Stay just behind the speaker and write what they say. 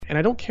and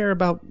I don't care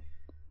about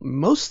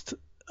most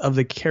of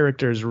the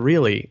characters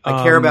really.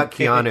 I care about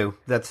Keanu.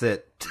 That's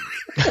it.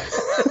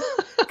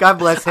 God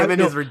bless him and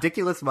his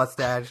ridiculous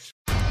mustache.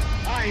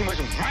 I'm as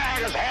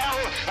mad as hell,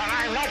 and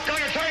I'm not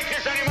going to take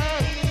this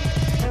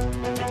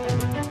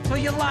anymore. So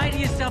you lie to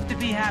yourself to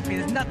be happy.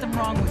 There's nothing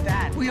wrong with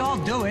that. We all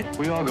do it.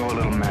 We all go a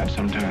little mad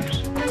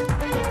sometimes.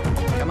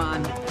 Come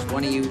on, if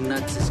one of you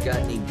nuts has got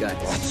any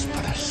guts. Let's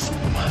put a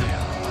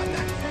smile on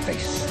that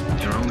face.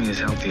 You're only as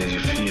healthy as you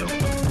feel.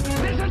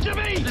 Listen to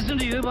me! Listen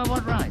to you by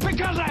what right?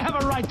 Because I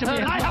have a right to be,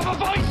 and I have a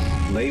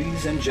voice!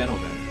 Ladies and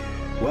gentlemen,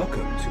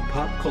 welcome to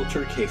Pop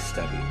Culture Case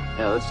Study.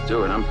 Yeah, let's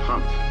do it. I'm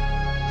pumped.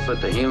 Let's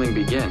let the healing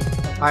begin.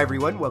 Hi,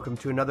 everyone. Welcome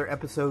to another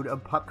episode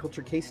of Pop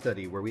Culture Case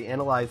Study, where we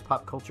analyze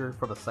pop culture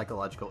from a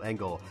psychological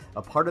angle,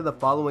 a part of the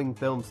Following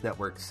Films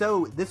Network.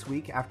 So, this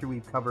week, after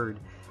we've covered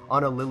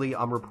Ana Lily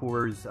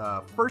Amirpour's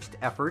first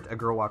effort, A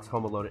Girl Walks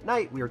Home Alone at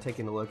Night, we are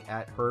taking a look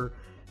at her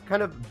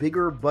kind of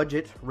bigger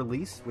budget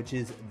release, which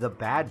is The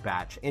Bad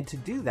Batch. And to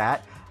do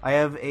that, I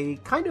have a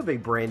kind of a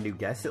brand new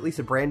guest, at least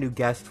a brand new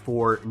guest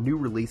for new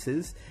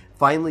releases.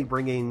 Finally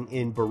bringing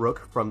in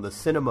Baruch from the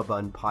Cinema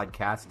Bun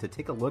podcast to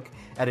take a look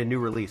at a new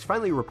release.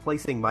 Finally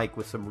replacing Mike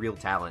with some real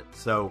talent.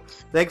 So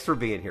thanks for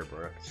being here,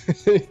 Baruch.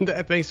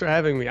 Thanks for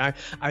having me. I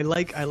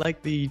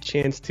like the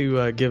chance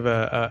to give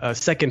a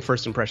second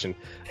first impression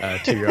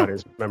to your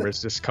audience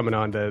members, just coming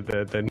on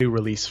the new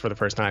release for the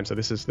first time. So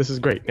this is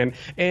great,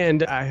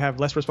 and I have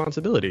less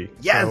responsibility.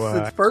 Yes, so,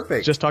 it's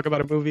perfect. Just talk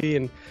about a movie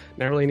and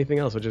not really anything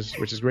else, which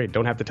is great.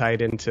 Don't have to tie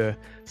it into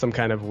some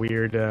kind of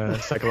weird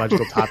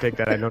psychological topic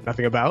that I know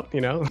nothing about. You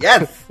know?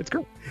 Yes! It's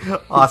great.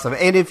 Awesome.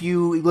 And if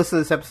you listen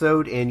to this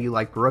episode and you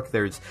like Baruch,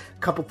 there's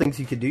a couple things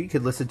you could do. You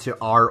could listen to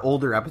our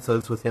older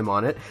episodes with him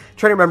on it.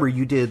 Try to remember,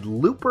 you did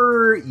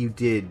Looper, you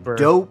did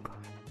Dope.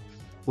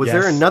 Was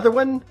there another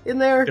one in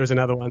there? There was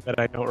another one that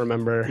I don't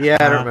remember. Yeah,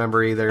 I don't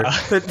remember either.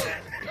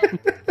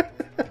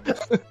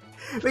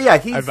 But yeah,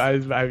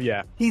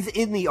 he's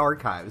in the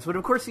archives. But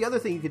of course, the other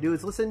thing you could do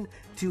is listen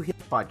to his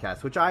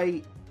podcast, which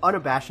I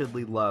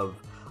unabashedly love.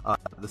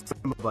 The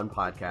Cinema Bun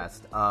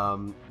podcast.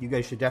 You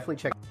guys should definitely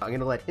check it out. I'm going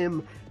to let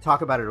him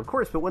talk about it, of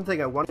course, but one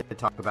thing I wanted to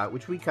talk about,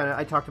 which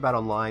I talked about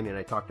online and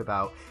I talked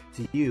about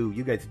to you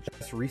guys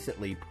just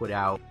recently put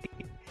out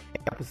an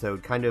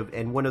episode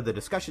and one of the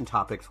discussion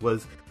topics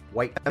was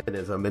white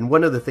feminism, and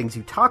one of the things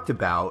you talked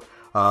about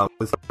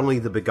was not only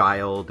The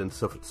Beguiled and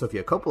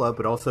Sofia Coppola,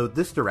 but also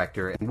this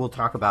director, and we'll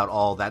talk about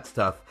all that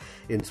stuff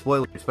in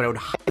spoilers, but I would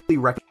highly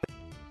recommend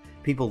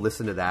people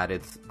listen to that.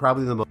 It's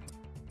probably the most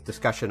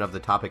discussion of the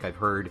topic I've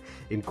heard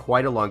in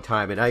quite a long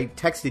time, and I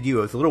texted you.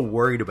 I was a little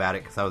worried about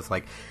it because I was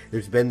like,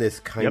 there's been this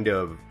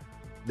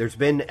there's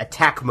been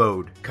attack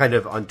mode kind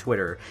of on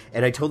Twitter,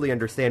 and I totally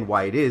understand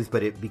why it is,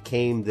 but it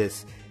became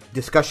this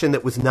discussion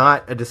that was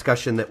not a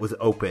discussion that was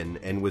open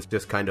and was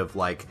just kind of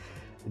like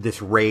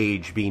this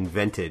rage being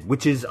vented,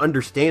 which is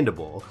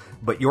understandable,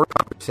 but your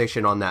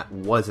conversation on that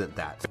wasn't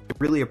that. So I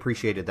really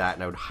appreciated that,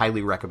 and I would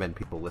highly recommend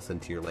people listen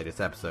to your latest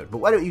episode. But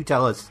why don't you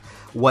tell us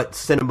what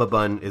Cinema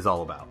Bun is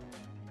all about?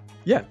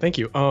 Yeah, thank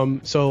you.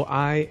 So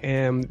I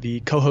am the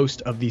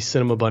co-host of the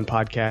Cinema Bun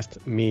podcast.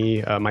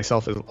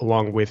 Myself,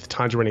 along with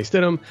Tanja Renee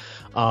Stidham.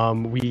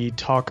 We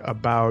talk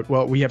about,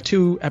 we have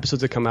 2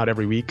 episodes that come out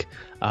every week.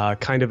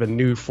 Kind of a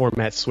new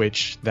format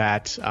switch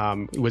that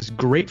was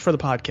great for the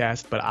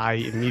podcast, but I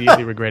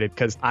immediately regretted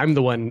because I'm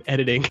the one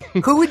editing.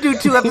 Who would do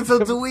 2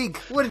 episodes a week?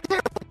 What a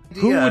terrible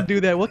idea. Who would do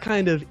that? What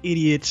kind of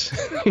idiot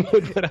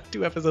would put out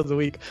 2 episodes a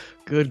week?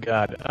 Good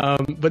God.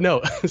 But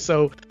no,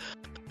 so...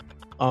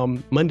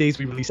 Mondays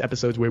we release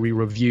episodes where we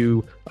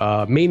review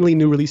mainly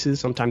new releases,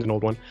 sometimes an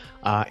old one.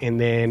 And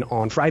then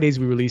on Fridays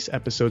we release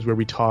episodes where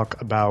we talk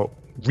about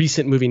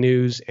recent movie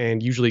news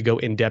and usually go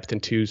in depth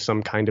into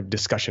some kind of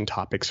discussion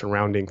topic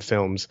surrounding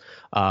films.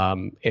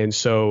 And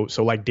so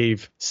like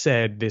Dave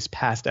said, this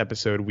past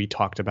episode we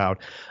talked about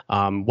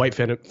white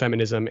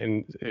feminism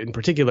and in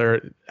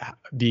particular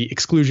the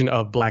exclusion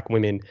of Black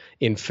women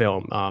in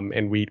film.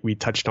 And we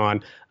touched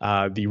on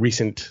the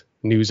recent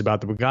news about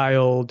The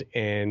Beguiled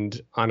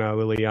and Ana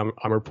Lily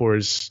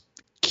Amirpour's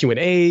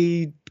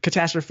Q&A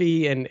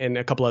catastrophe and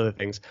a couple other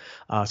things.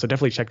 So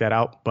definitely check that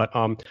out. But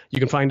you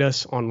can find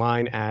us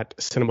online at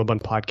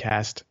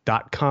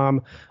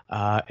cinemabunpodcast.com.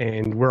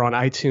 And we're on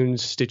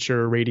iTunes,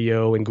 Stitcher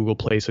Radio, and Google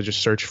Play. So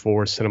just search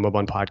for Cinema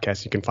Bun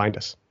Podcast. You can find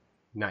us.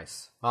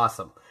 Nice.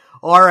 Awesome.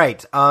 All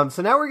right. So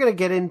now we're going to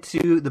get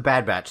into The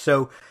Bad Batch.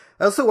 So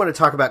I also want to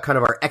talk about kind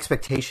of our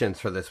expectations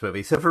for this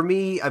movie. So for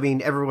me, I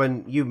mean,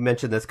 everyone, you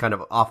mentioned this kind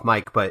of off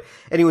mic, but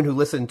anyone who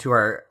listened to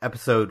our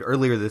episode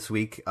earlier this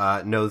week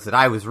knows that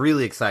I was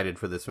really excited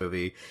for this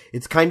movie.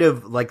 It's kind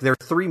of like there are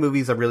 3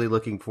 movies I'm really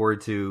looking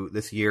forward to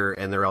this year,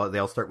 and they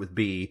all start with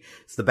B.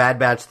 It's The Bad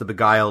Batch, The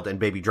Beguiled, and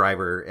Baby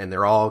Driver, and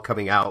they're all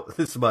coming out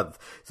this month.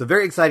 So a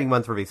very exciting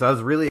month for me. So I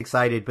was really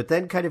excited, but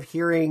then kind of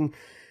hearing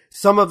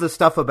some of the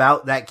stuff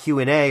about that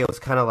Q&A, I was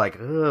kind of like,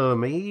 oh,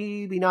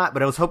 maybe not.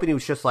 But I was hoping it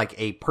was just like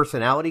a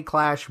personality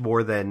clash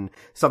more than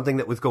something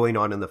that was going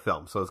on in the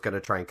film. So I was going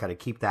to try and kind of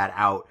keep that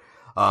out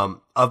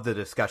of the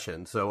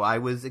discussion. So I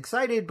was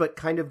excited, but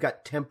kind of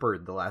got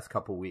tempered the last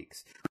couple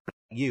weeks.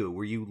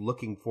 Were you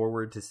looking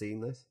forward to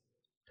seeing this?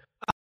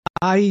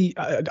 I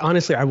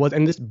honestly, I was,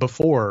 and this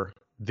before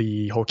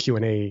the whole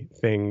Q&A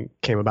thing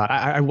came about.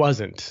 I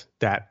wasn't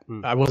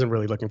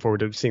really looking forward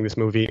to seeing this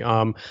movie. We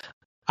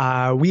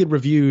had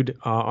reviewed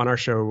on our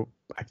show,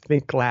 I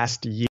think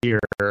last year.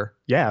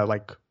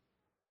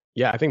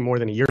 I think more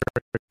than a year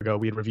ago,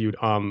 we had reviewed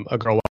A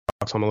Girl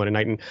Walks Home Alone at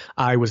Night, and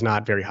I was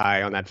not very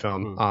high on that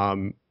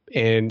film.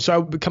 And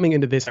so coming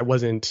into this, I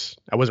wasn't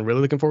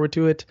really looking forward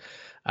to it.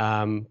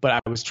 But I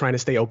was trying to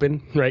stay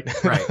open, right?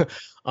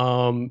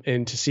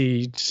 And to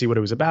see what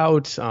it was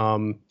about.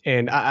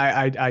 And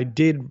I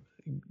did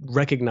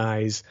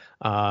recognize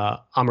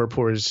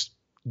Amarpour's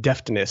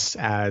deftness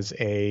as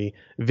a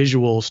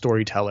visual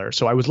storyteller.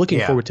 So I was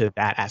looking forward to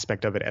that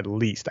aspect of it at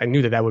least. I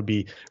knew that would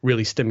be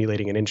really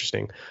stimulating and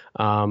interesting.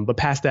 But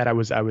past that, I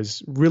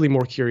was really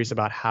more curious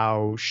about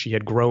how she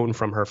had grown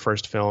from her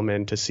first film,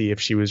 and to see if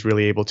she was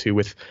really able to,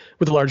 with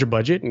a larger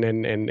budget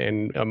and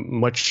a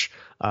much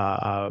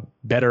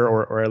better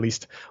or at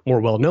least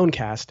more well-known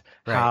cast,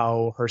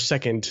 how her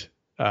second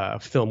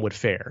film would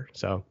fare.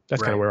 So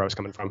that's kind of where I was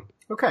coming from.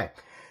 Okay.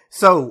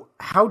 So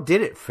how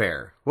did it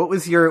fare? What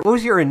was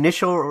your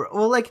initial,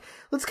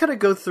 let's kind of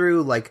go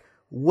through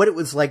what it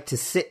was like to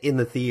sit in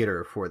the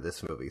theater for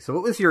this movie. So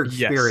what was your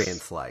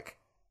experience like?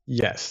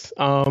 Yes.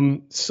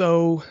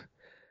 So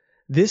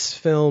this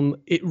film,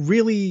 it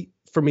really,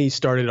 for me,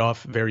 started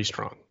off very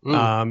strong.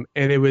 And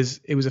it was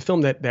a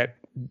film that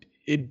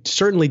it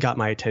certainly got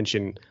my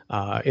attention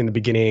in the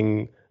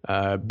beginning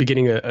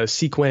a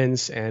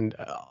sequence, and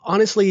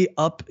honestly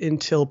up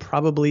until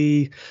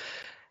probably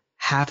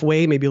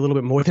halfway, maybe a little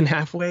bit more than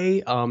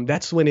halfway.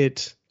 That's when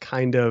it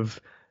kind of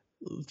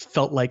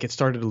felt like it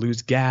started to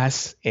lose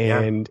gas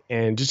and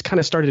just kind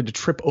of started to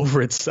trip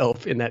over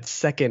itself in that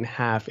second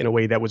half in a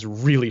way that was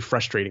really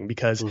frustrating,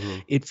 because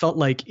it felt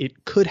like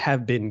it could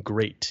have been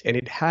great and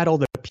it had all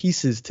the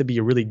pieces to be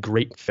a really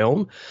great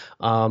film.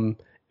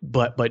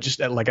 But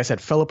just like I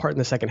said, fell apart in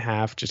the second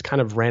half, just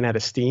kind of ran out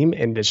of steam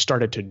and just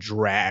started to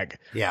drag.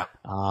 Yeah.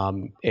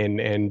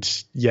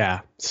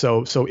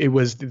 So it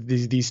was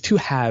these two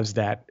halves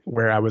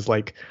where I was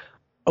like,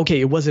 okay,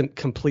 it wasn't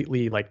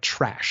completely like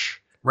trash.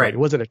 Right. It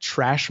wasn't a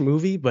trash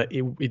movie, but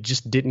it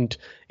just didn't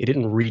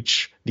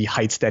reach the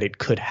heights that it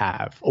could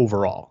have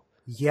overall.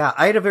 Yeah,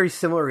 I had a very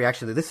similar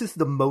reaction. This is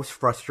the most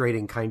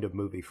frustrating kind of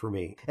movie for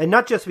me. And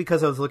not just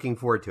because I was looking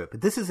forward to it,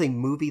 but this is a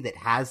movie that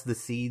has the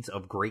seeds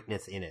of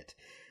greatness in it.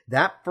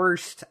 That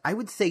first, I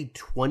would say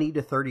 20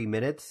 to 30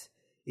 minutes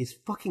is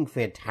fucking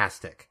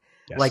fantastic.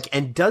 Yes.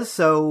 And does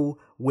so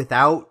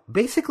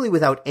basically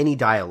without any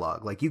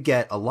dialogue. You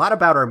get a lot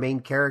about our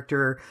main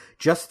character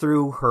just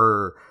through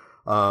her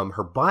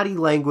body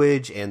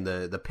language and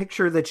the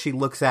picture that she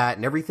looks at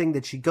and everything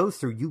that she goes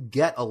through. You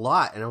get a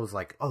lot. And I was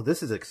like, oh,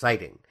 this is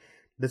exciting.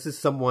 This is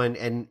someone,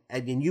 and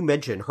you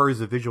mentioned her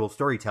as a visual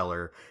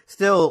storyteller.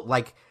 Still,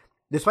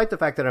 despite the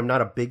fact that I'm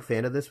not a big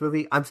fan of this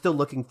movie, I'm still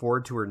looking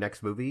forward to her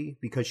next movie,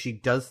 because she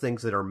does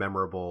things that are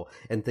memorable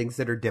and things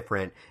that are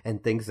different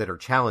and things that are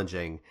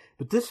challenging.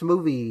 But this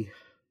movie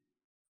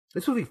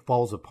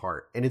falls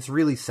apart, and it's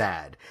really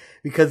sad,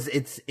 because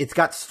it's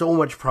got so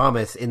much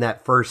promise in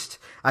that first,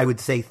 I would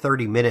say,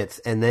 30 minutes,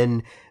 and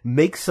then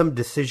makes some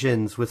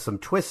decisions with some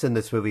twists in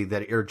this movie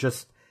that are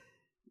just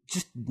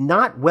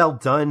not well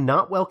done,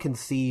 not well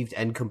conceived,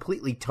 and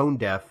completely tone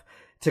deaf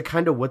to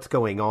kind of what's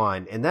going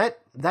on. And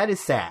that is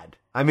sad.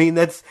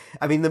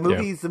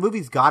 The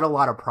movie's got a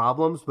lot of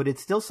problems, but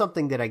it's still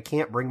something that I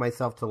can't bring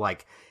myself to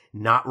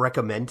not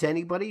recommend to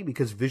anybody,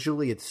 because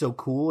visually it's so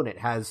cool and it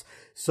has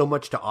so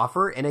much to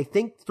offer. And I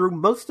think through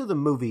most of the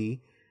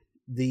movie,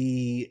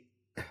 the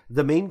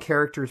main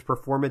character's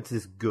performance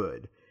is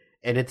good,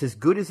 and it's as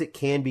good as it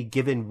can be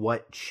given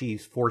what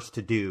she's forced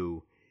to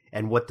do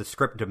and what the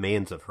script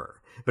demands of her.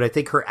 But I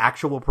think her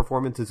actual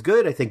performance is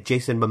good. I think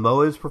Jason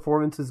Momoa's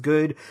performance is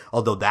good,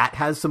 although that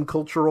has some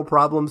cultural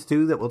problems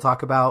too that we'll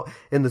talk about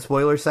in the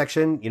spoiler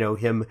section.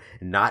 Him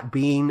not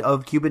being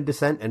of Cuban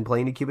descent and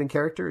playing a Cuban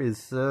character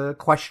is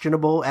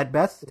questionable at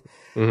best.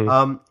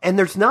 Mm-hmm. And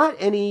there's not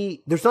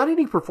any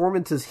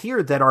performances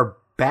here that are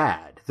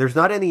bad. There's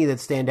not any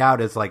that stand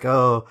out as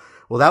oh,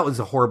 well, that was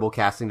a horrible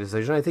casting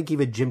decision. I think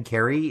even Jim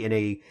Carrey in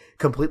a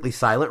completely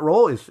silent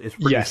role is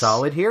pretty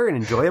solid here and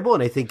enjoyable.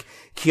 And I think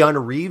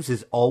Keanu Reeves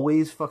is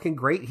always fucking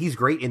great. He's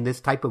great in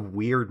this type of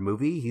weird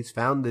movie. He's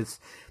found this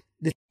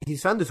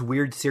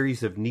weird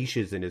series of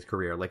niches in his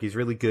career. He's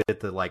really good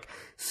at the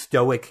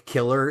stoic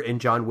killer in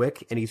John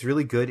Wick, and he's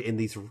really good in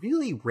these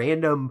really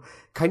random,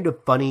 kind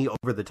of funny,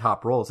 over the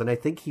top roles. And I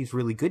think he's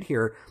really good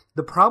here.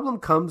 The problem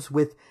comes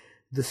with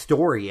the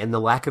story and the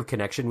lack of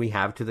connection we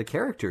have to the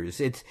characters.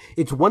 It's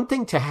one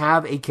thing to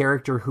have a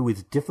character who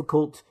is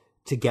difficult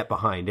to get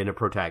behind in a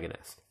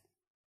protagonist.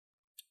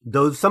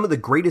 Some of the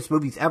greatest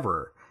movies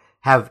ever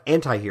have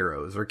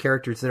anti-heroes or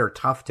characters that are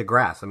tough to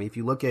grasp. If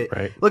you look at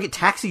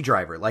Taxi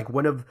Driver,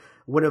 one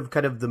of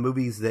kind of the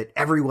movies that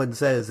everyone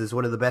says is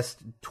one of the best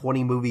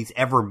 20 movies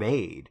ever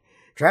made.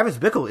 Travis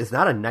Bickle is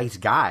not a nice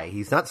guy.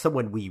 He's not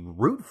someone we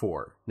root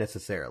for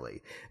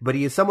necessarily, but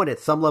he is someone at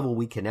some level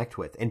we connect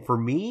with. And for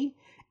me,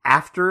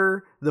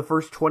 after the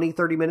first 20,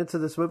 30 minutes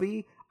of this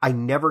movie, I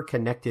never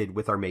connected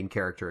with our main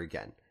character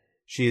again.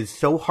 She is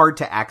so hard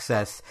to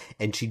access,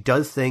 and she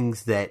does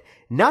things that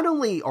not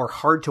only are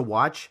hard to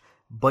watch,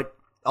 but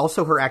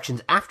also her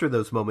actions after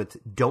those moments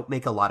don't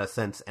make a lot of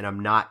sense, and I'm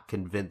not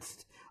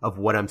convinced of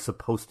what I'm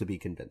supposed to be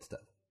convinced of.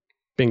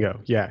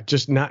 Bingo. Yeah.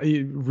 Just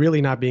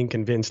really not being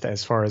convinced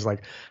as far as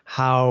like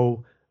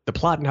how the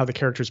plot and how the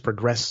characters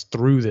progress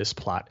through this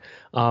plot.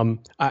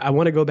 I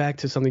want to go back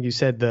to something you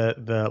said.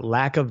 The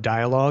lack of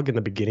dialogue in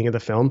the beginning of the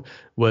film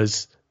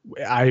was,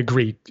 I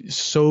agree,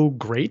 so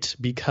great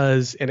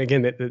because, and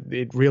again,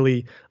 it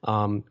really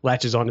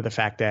latches onto the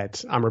fact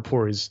that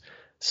Amarpour is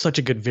such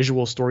a good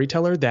visual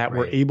storyteller that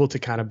we're able to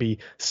kind of be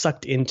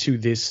sucked into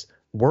this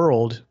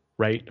world,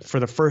 right, for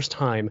the first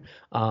time,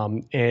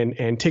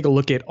 and take a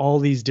look at all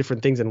these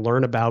different things and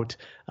learn about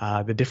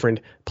the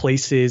different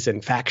places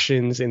and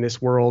factions in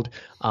this world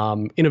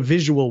in a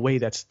visual way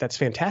that's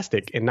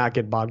fantastic, and not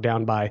get bogged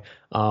down by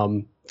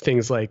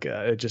things like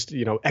just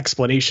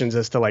explanations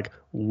as to like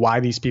why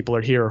these people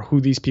are here or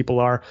who these people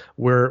are.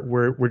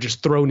 We're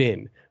just thrown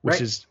in, which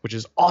is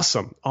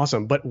awesome.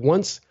 But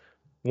once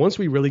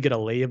we really get a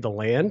lay of the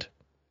land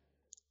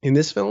in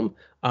this film,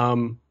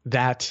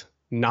 that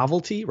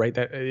novelty, right,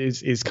 that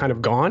is kind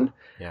of gone.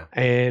 Yeah.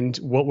 And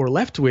what we're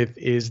left with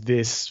is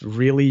this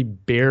really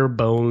bare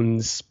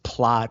bones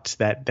plot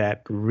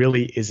that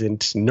really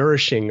isn't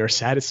nourishing or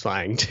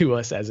satisfying to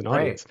us as an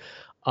audience.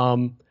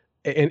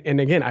 And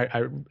again,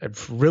 I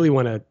really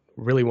want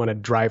to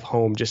drive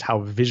home just how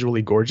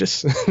visually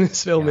gorgeous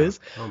this film is.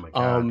 Oh my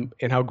God.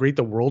 And how great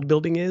the world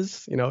building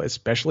is,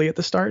 especially at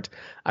the start.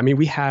 I mean,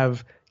 we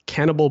have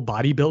cannibal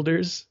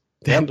bodybuilders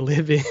that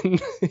live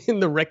in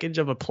the wreckage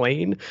of a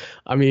plane.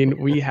 I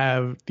mean, we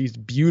have these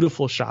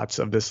beautiful shots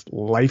of this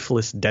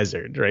lifeless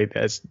desert, right,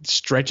 that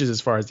stretches as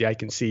far as the eye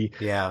can see.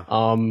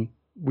 Yeah.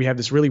 We have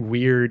this really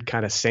weird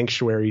kind of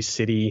sanctuary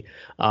city,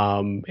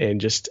 and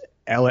just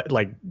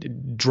like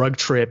drug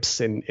trips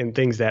and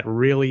things that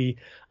really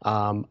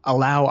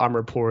allow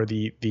Amarpour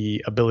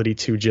the ability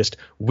to just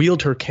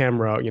wield her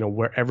camera,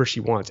 wherever she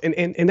wants.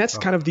 And that's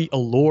kind of the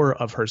allure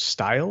of her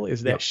style,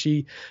 is that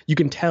you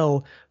can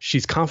tell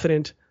she's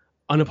confident,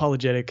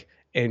 unapologetic,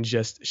 and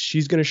just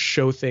she's going to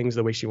show things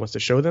the way she wants to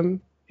show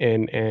them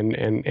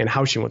and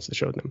how she wants to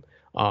show them,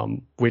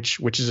 which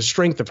is a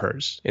strength of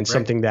hers and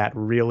something that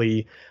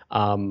really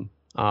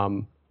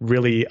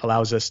really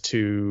allows us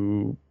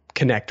to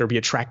connect or be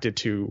attracted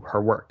to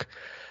her work.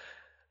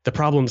 The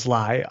problems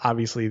lie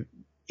obviously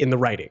in the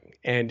writing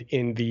and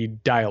in the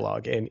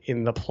dialogue and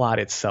in the plot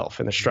itself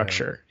and the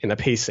structure and the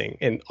pacing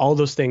and all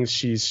those things.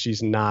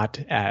 She's not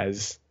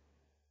as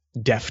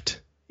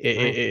deft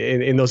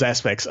in those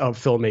aspects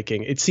of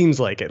filmmaking, it seems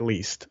like, at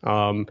least.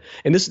 And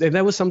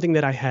that was something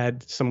that I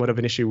had somewhat of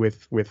an issue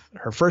with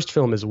her first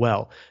film as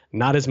well.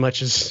 Not as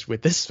much as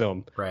with this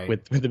film,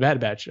 with The Bad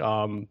Batch.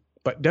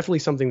 But definitely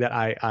something that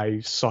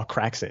I saw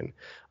cracks in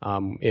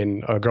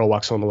A Girl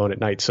Walks Home Alone at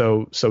Night.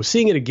 So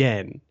seeing it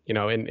again,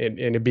 and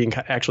it being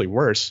actually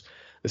worse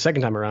the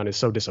second time around is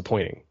so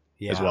disappointing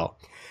as well.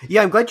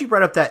 Yeah, I'm glad you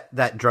brought up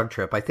that drug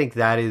trip. I think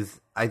that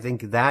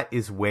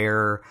is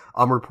where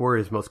Amarpour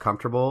is most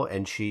comfortable,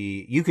 and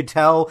you could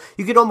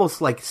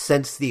almost like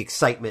sense the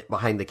excitement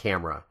behind the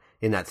camera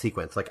in that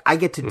sequence. Like, I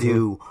get to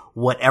do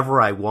whatever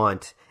I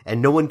want,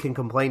 and no one can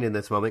complain in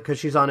this moment because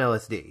she's on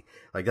LSD.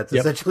 Like, that's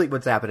essentially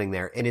what's happening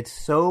there, and it's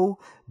so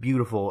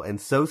beautiful and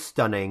so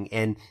stunning.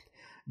 And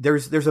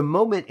there's a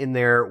moment in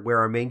there where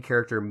our main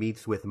character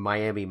meets with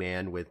Miami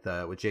Man with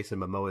Jason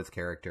Momoa's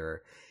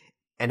character.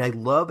 And I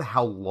love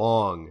how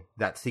long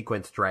that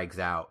sequence drags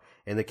out,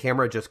 and the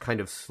camera just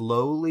kind of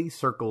slowly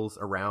circles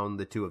around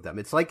the two of them.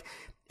 It's like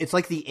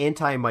the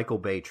anti-Michael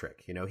Bay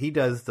trick, He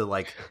does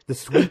the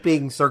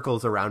sweeping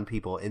circles around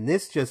people, and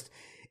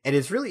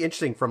it's really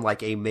interesting from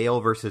like a male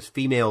versus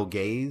female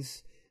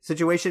gaze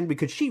situation,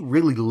 because she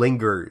really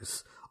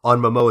lingers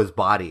on Momoa's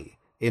body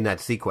in that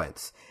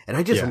sequence, and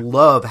I just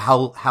love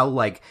how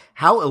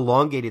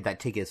elongated that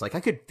take is. Like, I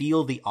could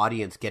feel the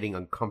audience getting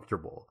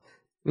uncomfortable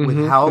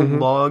with how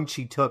long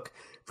she took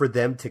for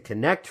them to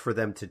connect, for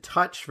them to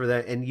touch,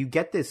 and you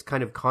get this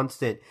kind of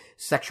constant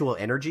sexual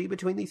energy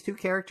between these two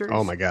characters.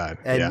 Oh my God.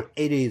 And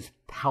it is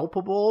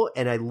palpable,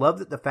 and I love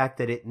that the fact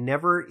that it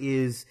never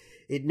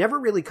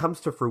really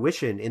comes to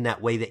fruition in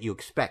that way that you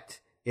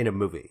expect in a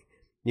movie.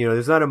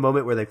 There's not a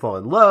moment where they fall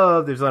in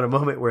love, there's not a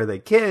moment where they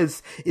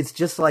kiss. It's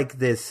just like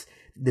this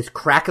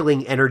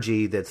crackling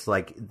energy that's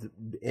like,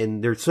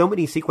 and there's so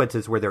many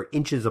sequences where they're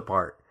inches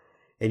apart.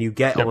 And you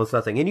get almost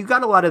nothing. And you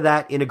got a lot of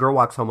that in A Girl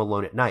Walks Home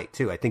Alone at Night,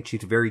 too. I think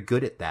she's very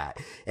good at that,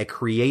 at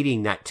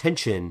creating that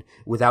tension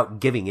without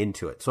giving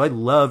into it. So I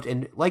loved,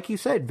 and like you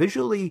said,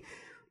 visually,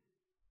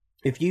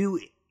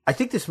 I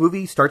think this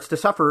movie starts to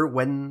suffer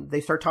when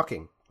they start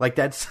talking. Like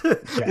that's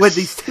when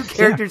these two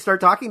characters start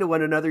talking to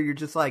one another, you're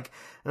just like,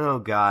 oh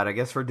God, I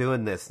guess we're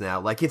doing this now.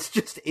 Like it's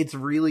a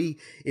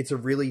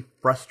really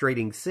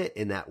frustrating sit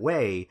in that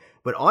way.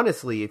 But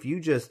honestly, if you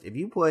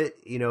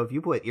put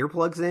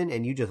earplugs in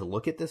and you just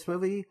look at this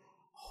movie,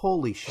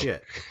 holy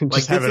shit.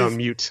 Just have it on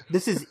mute.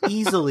 This is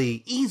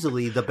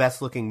easily the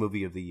best looking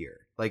movie of the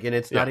year. Like, and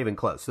it's not even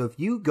close. So if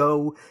you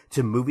go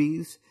to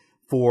movies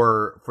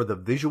for the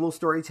visual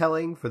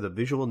storytelling, for the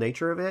visual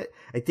nature of it,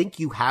 I think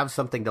you have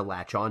something to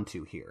latch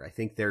onto here. I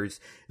think there's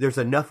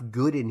enough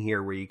good in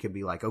here where you can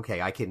be like,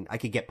 okay, I can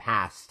get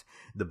past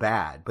the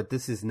bad, but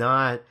this is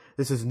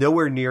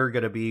nowhere near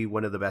going to be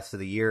one of the best of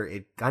the year.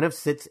 It kind of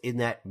sits in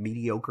that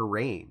mediocre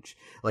range.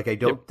 Like, I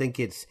don't think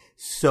it's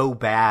so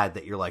bad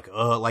that you're like,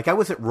 ugh, like I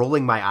wasn't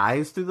rolling my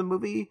eyes through the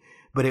movie,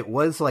 but it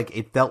was like,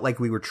 it felt like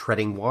we were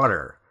treading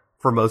water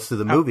for most of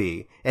the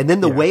movie. And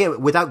then the way,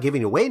 without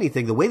giving away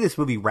anything, the way this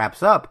movie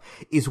wraps up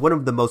is one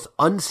of the most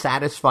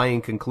unsatisfying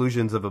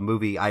conclusions of a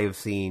movie I have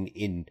seen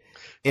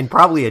in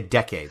probably a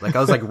decade. Like, I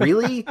was like,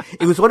 really?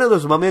 It was one of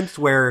those moments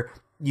where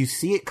you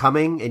see it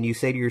coming and you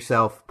say to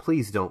yourself,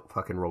 please don't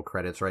fucking roll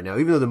credits right now.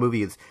 Even though the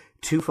movie is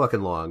too fucking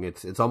long.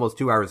 It's almost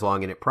 2 hours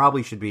long, and it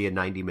probably should be a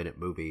 90-minute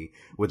movie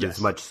with as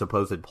much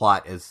supposed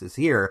plot as is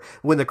here.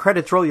 When the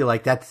credits roll, you're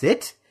like, that's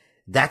it?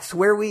 That's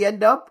where we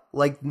end up?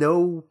 Like,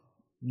 no,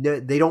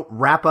 they don't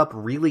wrap up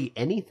really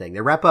anything.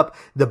 They wrap up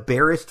the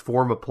barest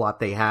form of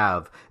plot they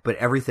have, but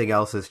everything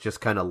else is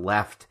just kind of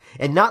left.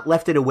 And not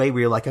left in a way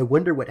where you're like, I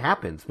wonder what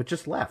happens, but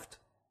just left.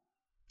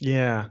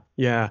 Yeah.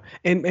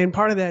 And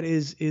part of that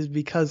is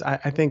because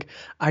I think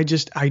I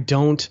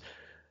don't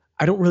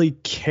really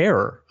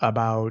care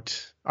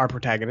about our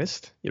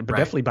protagonist, but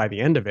definitely by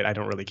the end of it, I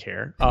don't really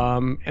care.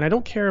 And I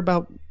don't care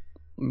about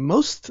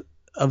most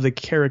of the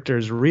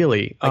characters,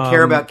 really. I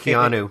care about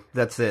Keanu.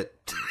 That's it.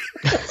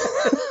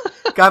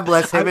 God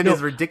bless him and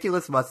his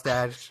ridiculous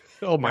mustache.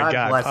 Oh my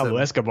God, Pablo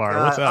Escobar,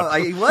 what's up?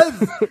 He was.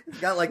 He's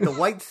got like the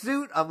white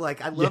suit. I'm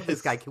like, I love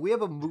this guy. Can we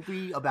have a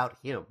movie about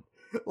him?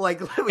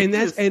 Like,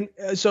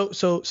 so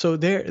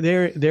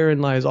therein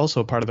lies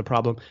also part of the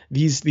problem.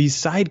 These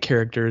side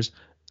characters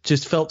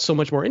just felt so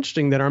much more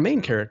interesting than our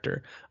main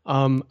character.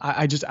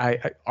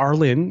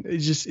 Arlen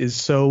just is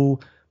so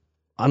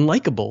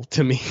unlikable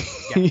to me.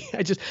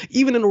 Yeah.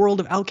 Even in a world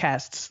of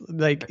outcasts,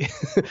 like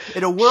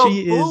in a world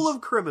full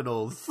of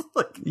criminals,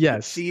 like,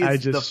 yes, she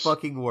is the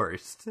fucking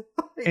worst.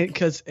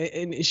 Because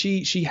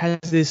she has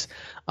this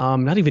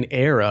not even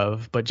air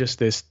of, but just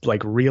this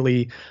like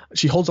really,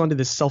 she holds on to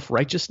this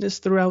self-righteousness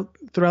throughout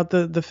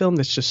the film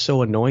that's just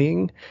so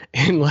annoying,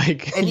 and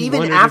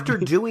even after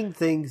doing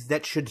things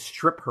that should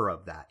strip her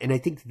of that. And I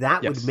think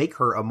that would make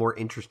her a more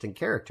interesting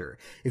character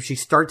if she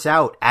starts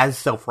out as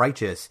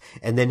self-righteous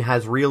and then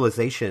has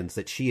realizations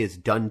that she has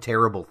done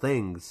terrible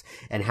things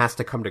and has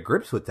to come to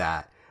grips with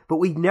that. But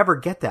we never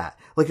get that.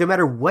 Like, no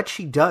matter what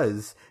she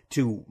does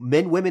to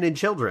men, women, and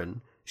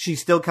children, she's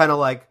still kind of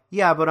like,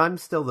 yeah, but I'm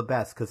still the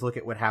best because look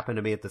at what happened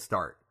to me at the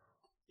start.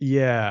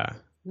 Yeah.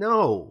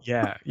 No.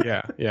 Yeah.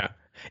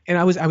 And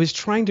I was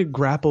trying to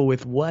grapple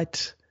with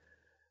what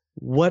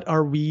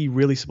are we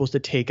really supposed to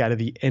take out of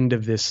the end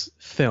of this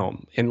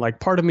film? And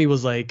like, part of me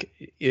was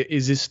like,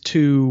 is this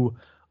too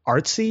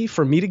artsy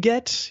for me to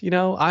get?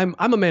 I'm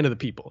a man of the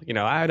people.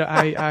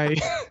 I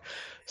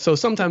so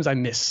sometimes I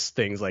miss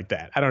things like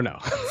that. I don't know.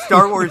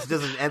 Star Wars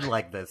doesn't end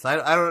like this.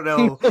 I don't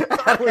know.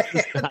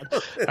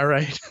 All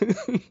right.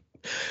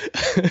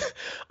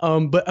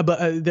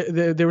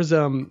 There was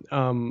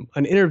an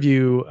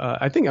interview.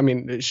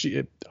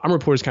 Armor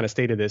Reporters kind of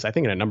stated this, I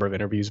think, in a number of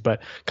interviews.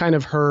 But kind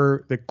of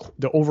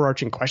the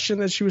overarching question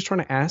that she was trying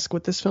to ask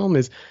with this film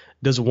is,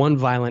 does one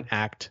violent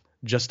act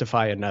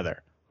justify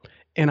another?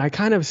 And I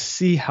kind of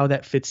see how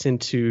that fits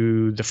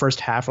into the first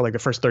half, or like the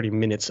first 30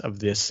 minutes of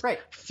this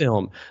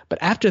film. But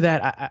after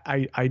that,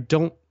 I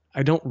don't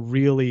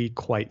really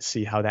quite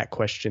see how that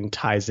question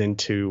ties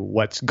into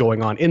what's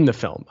going on in the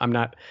film. I'm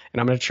not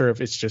sure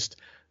if it's just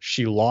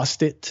she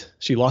lost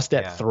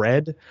that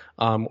thread,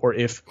 or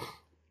if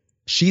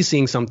she's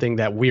seeing something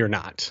that we're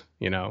not.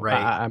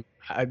 Right.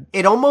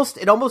 It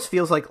almost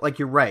feels like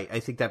you're right. I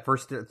think that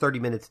first 30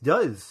 minutes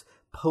does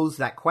pose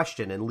that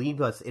question and leave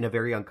us in a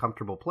very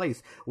uncomfortable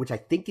place, which I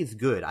think is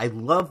good. I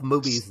love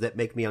movies that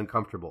make me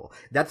uncomfortable.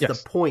 That's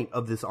the point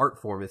of this art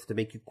form, is to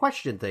make you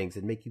question things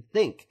and make you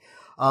think.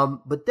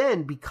 But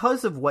then,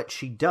 because of what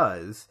she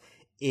does,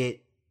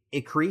 it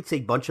creates a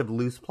bunch of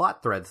loose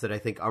plot threads that I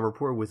think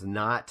Amarpur was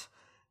not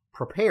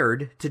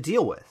prepared to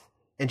deal with.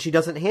 And she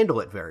doesn't handle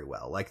it very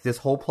well. Like, this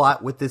whole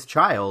plot with this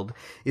child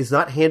is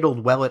not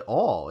handled well at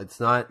all. It's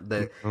not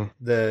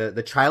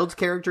the child's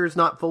character is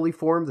not fully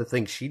formed. The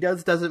thing she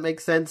doesn't make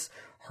sense.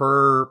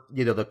 Her,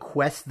 the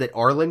quest that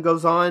Arlen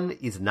goes on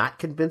is not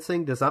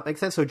convincing, does not make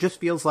sense. So it just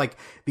feels like,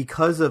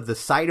 because of the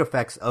side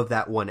effects of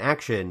that one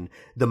action,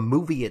 the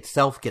movie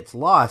itself gets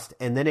lost.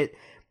 And then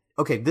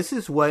okay, this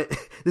is what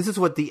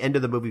the end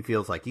of the movie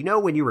feels like. You know,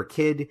 when you were a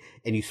kid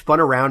and you spun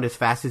around as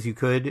fast as you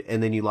could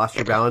and then you lost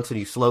your balance and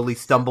you slowly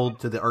stumbled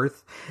to the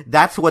earth?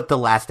 That's what the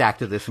last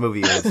act of this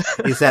movie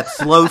is that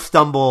slow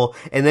stumble,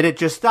 and then it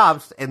just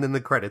stops and then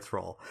the credits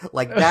roll.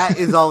 Like, that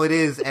is all it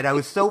is. And I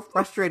was so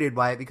frustrated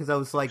by it because I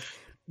was like,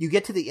 you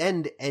get to the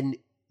end, and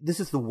this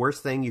is the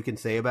worst thing you can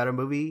say about a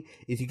movie,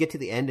 is you get to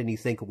the end and you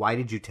think, why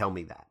did you tell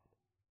me that?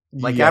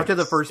 Like, yes, after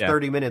the first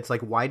 30 minutes,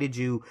 like, why did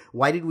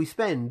we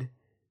spend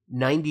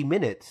 90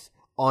 minutes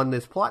on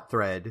this plot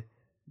thread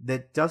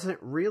that doesn't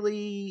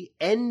really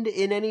end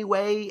in any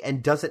way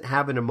and doesn't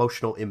have an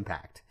emotional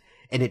impact?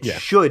 And it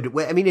should.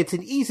 I mean, it's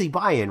an easy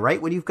buy-in, right?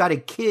 When you've got a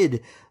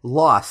kid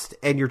lost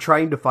and you're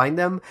trying to find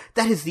them,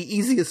 that is the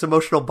easiest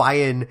emotional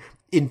buy-in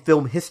in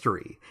film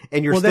history.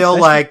 And you're still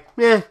like,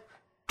 eh.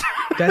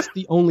 That's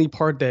the only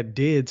part that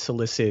did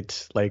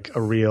solicit, like,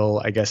 a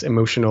real, I guess,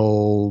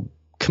 emotional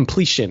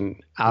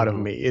completion out of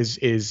me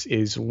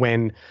is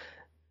when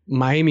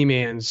Miami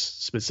Man's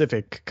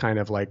specific kind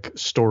of like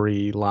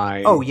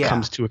storyline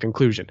comes to a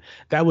conclusion.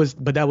 That was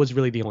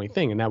really the only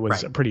thing, and that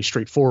was a pretty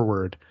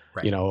straightforward,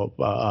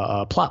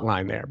 plot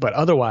line there. But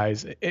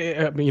otherwise,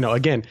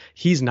 again,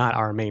 he's not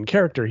our main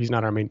character, he's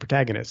not our main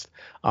protagonist.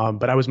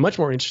 But I was much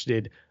more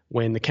interested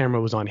when the camera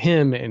was on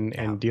him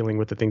and dealing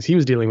with the things he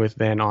was dealing with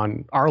than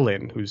on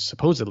Arlen, who's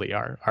supposedly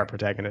our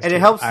protagonist. And it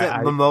helps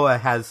that Momoa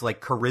has,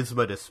 like,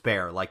 charisma to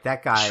spare. Like,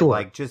 that guy,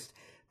 like, just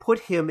put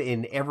him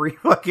in every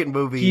fucking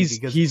movie.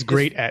 He's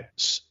great at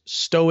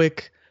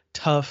stoic,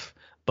 tough,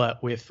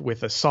 but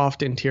with a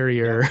soft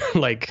interior,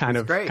 like, kind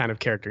of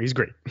character. He's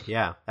great.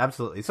 Yeah,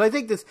 absolutely. So I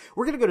think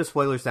we're going to go to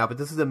spoilers now, but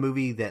this is a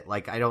movie that,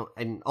 like,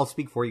 and I'll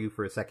speak for you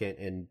for a second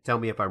and tell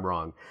me if I'm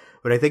wrong.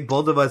 But I think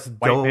both of us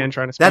White don't. Man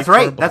trying to speak That's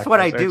right. That's what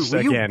I do.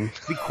 Will again.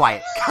 You be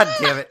quiet? God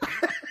damn it.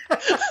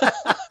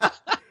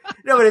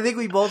 No, but I think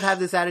we both have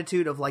this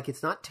attitude of, like,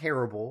 it's not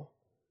terrible.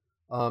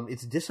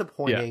 It's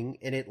disappointing,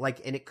 and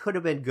it could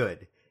have been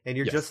good. And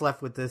you're just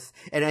left with this.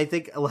 And I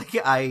think, like,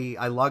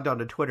 I logged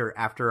onto Twitter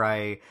after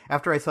I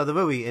saw the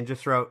movie and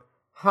just wrote,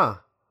 huh.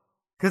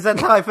 Because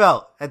that's how I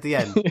felt at the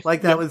end.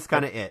 Like, that was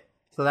kind of it.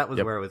 So that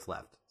was where it was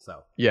left.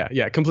 So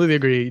yeah, completely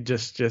agree.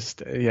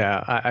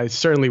 I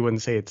certainly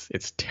wouldn't say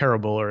it's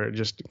terrible or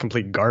just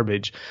complete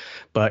garbage,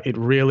 but it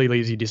really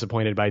leaves you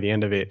disappointed by the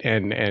end of it,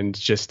 and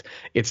just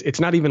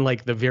it's not even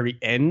like the very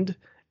end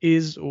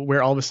is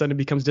where all of a sudden it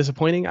becomes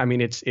disappointing. I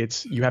mean,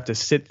 it's you have to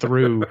sit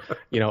through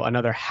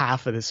another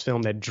half of this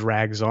film that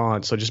drags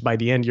on. So just by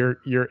the end,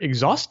 you're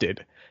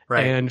exhausted.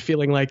 Right. And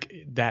feeling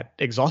like that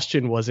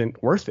exhaustion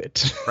wasn't worth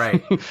it.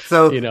 Right.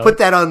 So put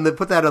that on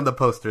the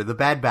poster. The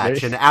Bad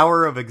Batch, an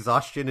hour of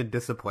exhaustion and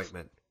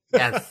disappointment.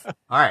 Yes.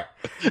 All right.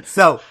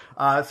 So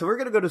we're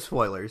gonna go to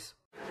spoilers.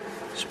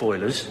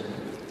 Spoilers?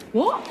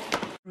 What?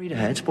 Read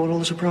ahead, spoil all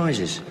the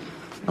surprises.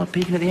 Not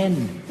peeking at the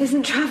end.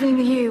 Isn't traveling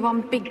with you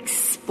one big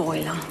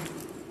spoiler?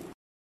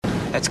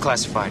 That's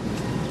classified.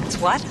 It's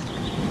what?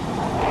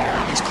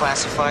 It's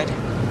classified.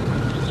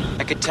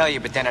 I could tell you,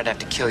 but then I'd have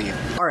to kill you.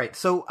 All right,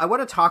 so I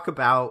want to talk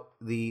about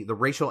the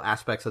racial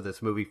aspects of this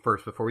movie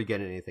first before we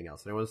get into anything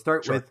else. And I want to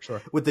start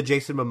with the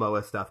Jason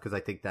Momoa stuff because I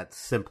think that's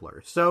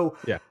simpler. So,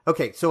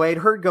 okay, so I had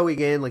heard going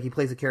in, like, he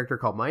plays a character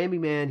called Miami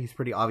Man. He's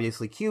pretty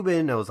obviously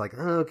Cuban. I was like,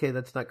 oh, okay,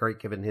 that's not great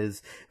given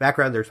his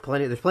background. There's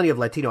plenty of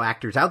Latino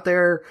actors out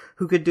there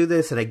who could do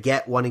this, and I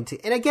get wanting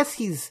to, and I guess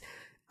he's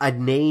a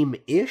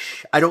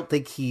name-ish. I don't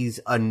think he's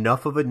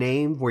enough of a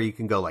name where you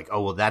can go like,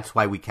 oh, well, that's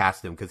why we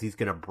cast him, because he's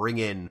going to bring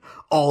in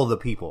all the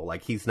people.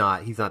 Like, he's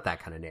not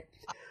that kind of name.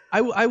 I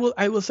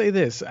will say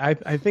this.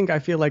 I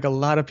feel like a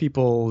lot of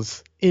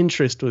people's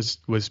interest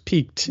was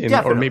piqued in,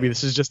 or maybe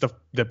this is just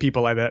the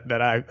people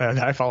that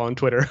I follow on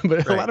Twitter,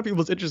 but a lot of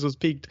people's interest was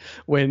piqued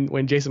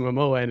when Jason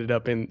Momoa ended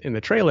up in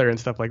the trailer and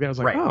stuff like that. I was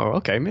like, oh,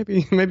 okay,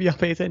 maybe I'll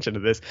pay attention to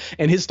this.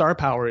 And his star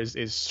power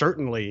is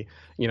certainly,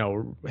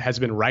 has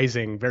been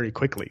rising very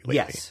quickly lately.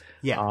 Yes.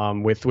 Yeah.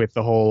 With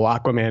the whole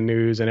Aquaman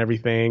news and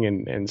everything,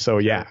 and so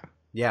yeah.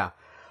 Yeah.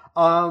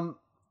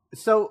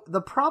 So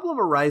the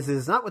problem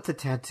arises not with the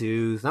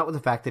tattoos, not with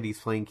the fact that he's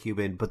playing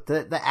Cuban, but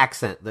the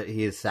accent that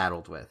he is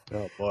saddled with.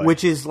 Oh boy.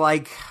 Which is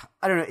like,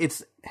 I don't know,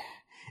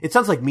 it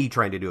sounds like me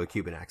trying to do a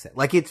Cuban accent.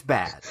 Like, it's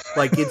bad.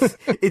 Like,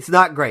 it's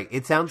not great.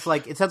 It sounds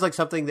like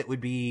something that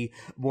would be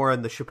more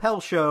on the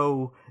Chappelle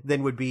Show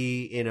than would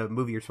be in a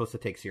movie you're supposed to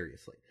take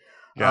seriously.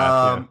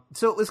 So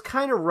it was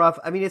kind of rough.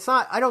 I mean, it's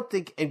not, I don't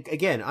think, and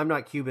again, I'm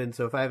not Cuban,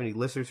 so if I have any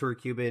listeners who are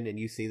Cuban and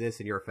you see this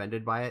and you're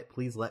offended by it,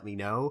 please let me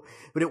know.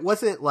 But it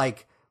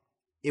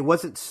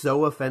wasn't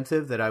so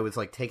offensive that I was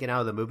like taken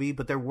out of the movie,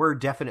 but there were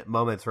definite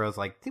moments where I was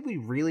like, did we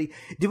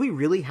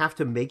really have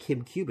to make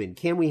him Cuban?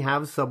 Can we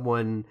have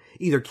someone,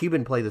 either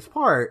Cuban, play this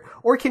part,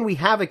 or can we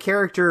have a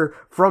character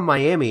from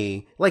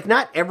Miami? Like,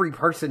 not every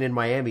person in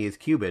Miami is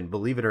Cuban,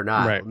 believe it or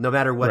not. Right. No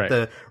matter what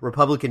the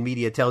Republican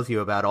media tells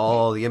you about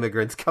all the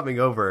immigrants coming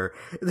over,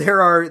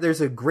 there's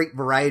a great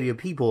variety of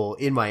people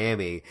in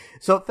Miami.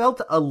 So it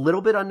felt a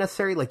little bit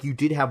unnecessary. Like, you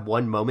did have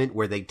one moment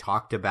where they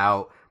talked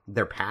about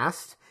their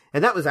past,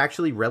 And that was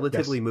actually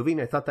relatively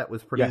moving. I thought that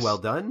was pretty well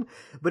done.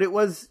 But it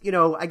was,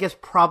 I guess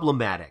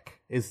problematic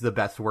is the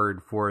best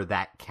word for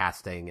that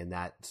casting and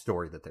that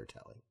story that they're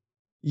telling.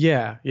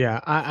 Yeah.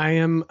 I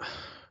am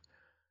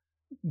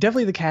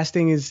definitely, the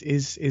casting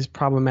is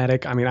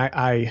problematic. I mean,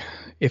 I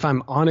if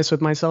I'm honest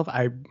with myself,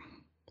 I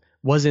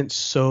wasn't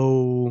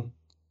so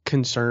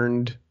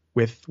concerned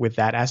with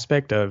that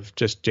aspect of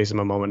just Jason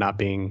Momoa not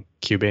being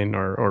Cuban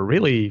or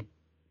really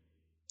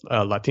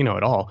Latino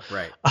at all.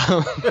 Right.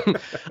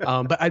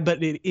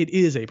 But it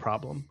is a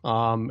problem.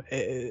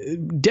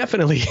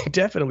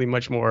 Definitely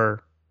much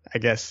more, I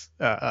guess,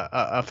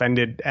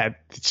 offended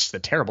at just the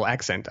terrible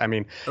accent. I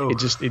mean,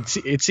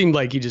 it seemed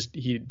like he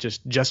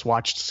just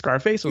watched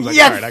Scarface and was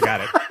like, all right, I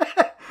got it.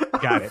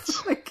 Got it.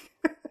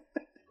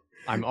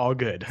 I'm all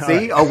good.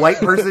 See, a white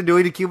person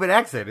doing a Cuban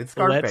accent. It's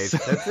Scarface.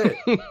 That's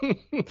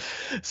it.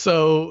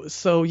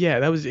 So yeah,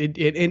 that was it.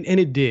 And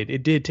it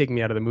did take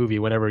me out of the movie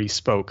whenever he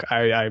spoke.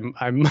 I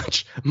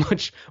much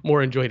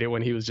more enjoyed it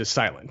when he was just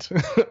silent.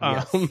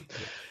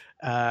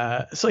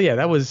 So yeah,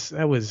 that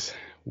was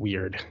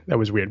weird. That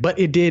was weird. But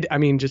it did, I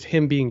mean, just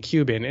him being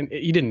Cuban, and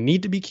he didn't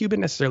need to be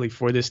Cuban necessarily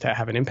for this to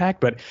have an impact,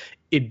 but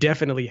it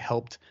definitely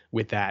helped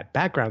with that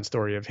background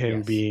story of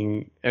him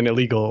being an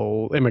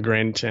illegal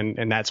immigrant,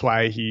 and that's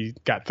why he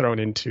got thrown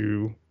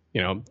into,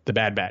 the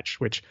Bad Batch,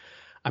 which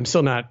I'm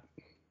still not.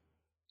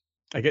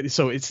 I get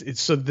so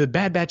it's so the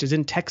Bad Batch is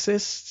in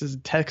Texas. Is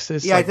it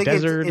Texas? Yeah, I think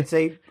desert?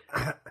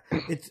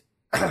 it's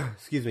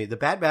excuse me. The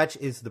Bad Batch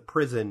is the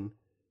prison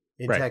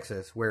in right.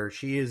 Texas, where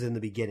she is in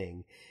the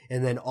beginning.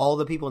 And then all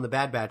the people in the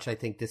Bad Batch, I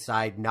think,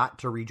 decide not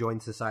to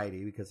rejoin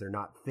society because they're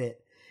not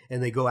fit.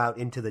 And they go out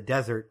into the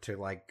desert to,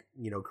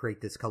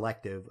 create this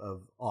collective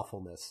of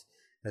awfulness.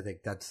 I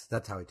think that's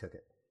how I took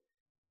it.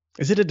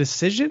 Is it a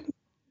decision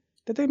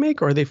that they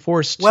make, or are they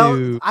forced to?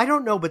 Well, I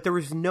don't know, but there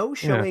was no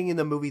showing in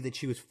the movie that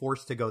she was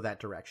forced to go that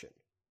direction.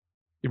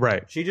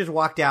 Right. She just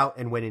walked out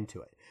and went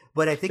into it.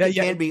 But I think it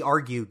can be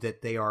argued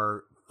that they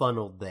are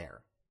funneled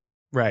there.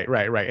 Right.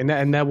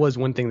 And that was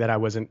one thing that I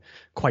wasn't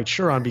quite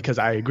sure on, because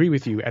I agree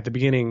with you at the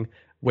beginning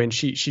when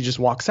she just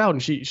walks out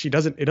and it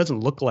doesn't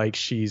look like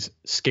she's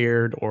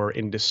scared or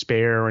in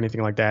despair or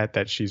anything like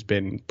that she's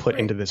been put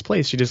into this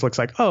place. She just looks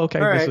like, oh,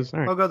 okay, all this is all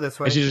right. I'll go this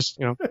way. And she just,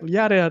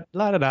 yada,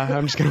 la da da.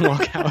 I'm just going to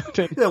walk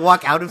out.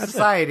 Walk out of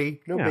society.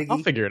 No biggie.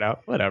 I'll figure it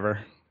out. Whatever.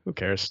 Who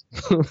cares?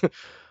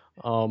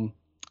 So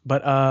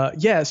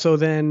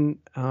then,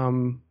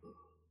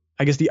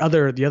 I guess the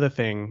other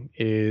thing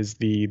is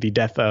the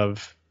death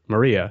of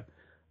Maria,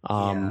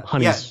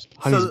 Honey's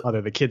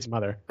mother, the kid's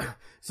mother.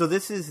 So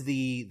this is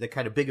the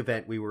kind of big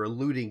event we were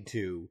alluding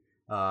to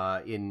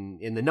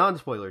in the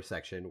non-spoiler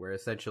section, where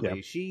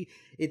essentially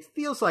it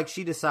feels like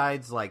she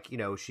decides,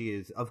 she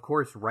is of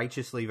course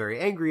righteously very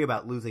angry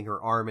about losing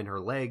her arm and her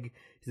leg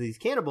to these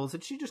cannibals,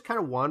 and she just kind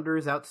of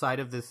wanders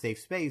outside of this safe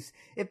space.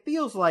 It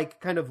feels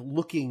like kind of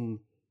looking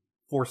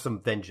for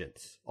some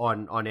vengeance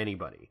on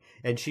anybody,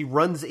 and she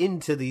runs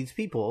into these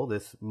people,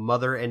 this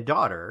mother and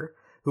daughter,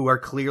 who are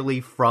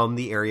clearly from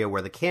the area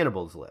where the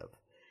cannibals live.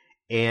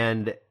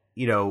 And,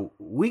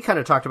 we kind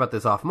of talked about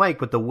this off mic,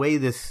 but the way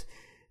this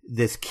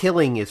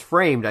killing is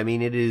framed, I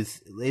mean,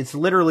 it's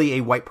literally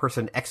a white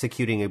person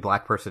executing a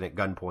black person at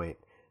gunpoint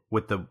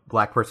with the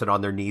black person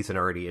on their knees and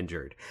already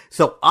injured.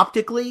 So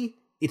optically,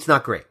 it's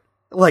not great.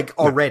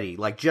 Already,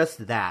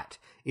 just that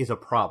is a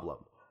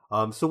problem.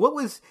 So what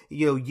was,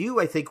 you,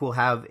 I think, will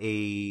have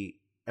a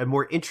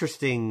more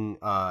interesting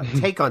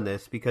take on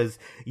this, because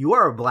you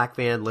are a black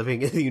man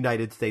living in the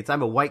United States.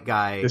 I'm a white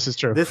guy. This is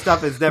true. This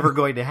stuff is never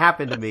going to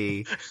happen to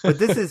me. But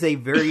this is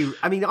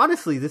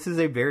honestly, this is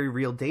a very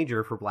real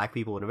danger for black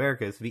people in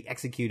America, is to be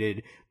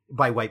executed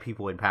by white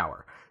people in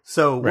power.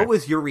 So what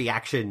was your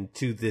reaction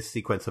to this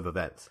sequence of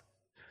events?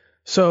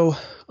 So,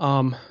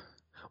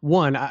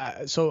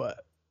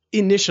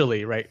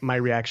 initially, right, my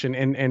reaction,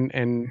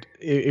 and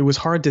it was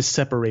hard to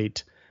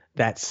separate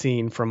that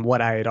scene from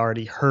what I had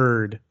already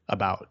heard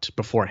about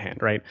beforehand,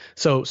 right?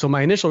 So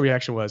my initial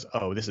reaction was,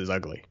 oh, this is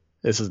ugly.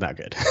 This is not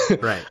good.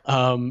 Right.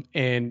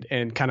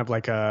 And kind of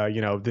like,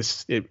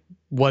 it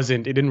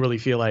didn't really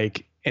feel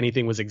like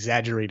anything was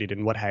exaggerated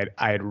in what I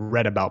had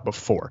read about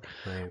before.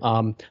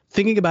 Right.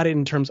 Thinking about it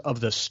in terms of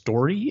the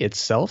story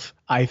itself,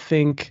 I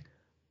think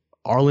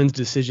Arlen's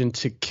decision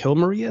to kill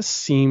Maria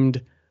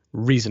seemed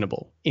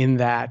reasonable, in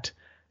that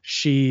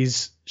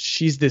she's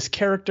this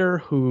character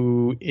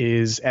who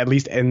is, at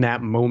least in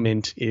that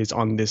moment, is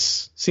on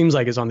this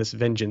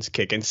vengeance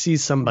kick, and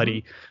sees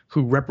somebody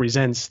who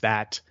represents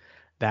that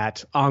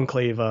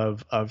enclave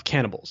of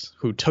cannibals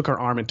who took her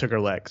arm and took her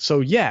leg. So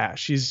yeah,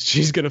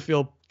 she's gonna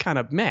feel kind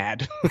of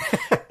mad,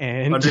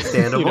 and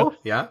understandable,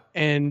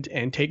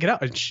 and take it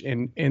out.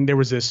 And there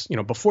was this,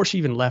 before she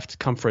even left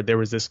Comfort, there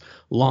was this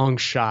long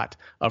shot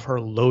of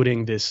her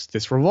loading this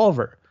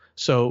revolver.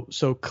 So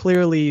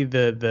clearly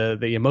the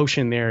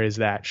emotion there is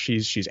that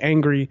she's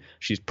angry.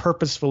 She's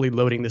purposefully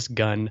loading this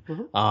gun,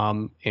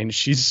 and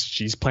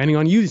she's planning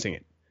on using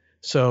it.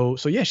 So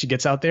yeah, she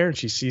gets out there and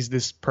she sees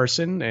this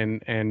person,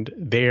 and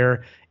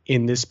they're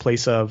in this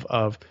place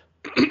of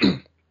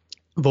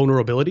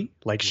vulnerability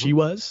like she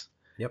was.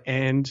 Yep.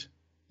 And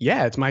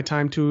yeah, it's my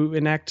time to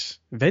enact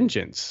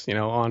vengeance,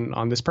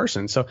 on this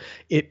person. So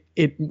it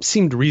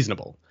seemed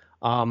reasonable.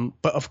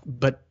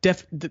 But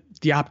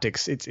the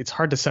optics, it's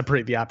hard to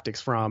separate the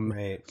optics from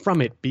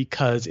it,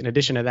 because in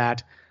addition to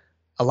that,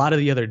 a lot of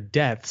the other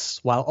deaths,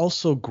 while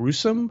also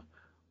gruesome,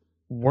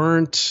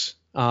 weren't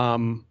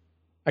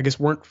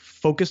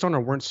focused on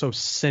or weren't so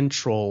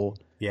central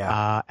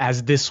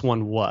as this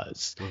one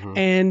was. Mm-hmm.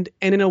 And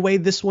in a way,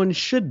 this one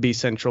should be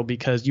central,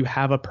 because you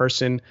have a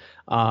person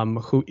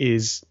who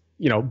is,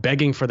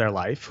 begging for their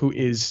life, who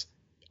is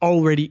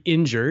already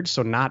injured,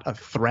 so not a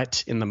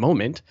threat in the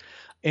moment,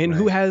 and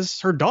who has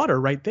her daughter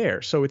right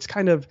there. So it's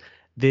kind of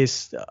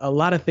a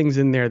lot of things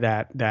in there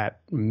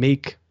that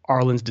make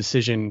Arlen's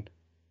decision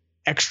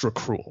extra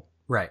cruel.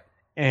 Right.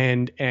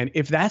 And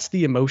if that's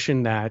the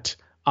emotion that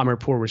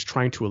Amarpur was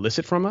trying to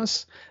elicit from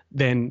us,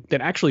 then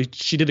actually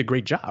she did a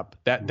great job.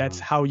 That's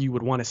how you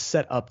would want to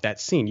set up that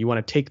scene. You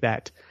want to take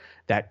that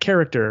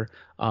character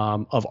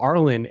of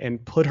Arlen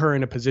and put her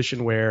in a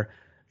position where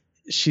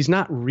she's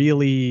not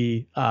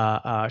really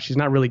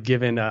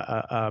given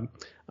a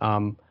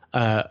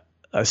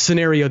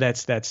scenario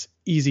that's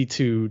easy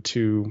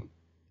to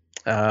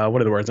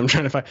what are the words I'm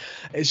trying to find?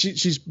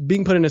 She's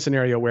being put in a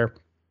scenario where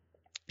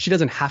she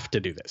doesn't have to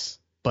do this,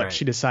 but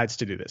she decides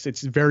to do this.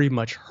 It's very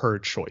much her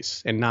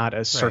choice and not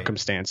a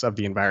circumstance of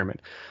the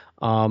environment.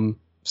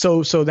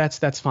 So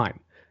that's fine.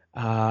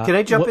 Can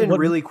I jump in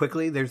really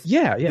quickly?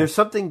 There's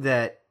something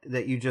that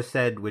you just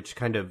said which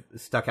kind of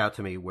stuck out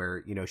to me,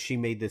 where she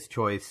made this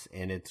choice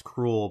and it's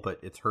cruel, but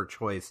it's her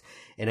choice.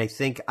 And I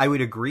think I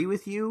would agree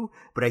with you,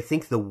 but I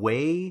think the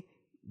way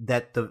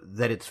that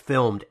it's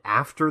filmed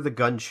after the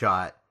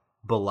gunshot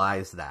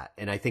belies that,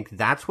 and I think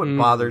that's what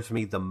bothers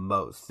me the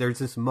most. There's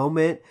this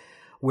moment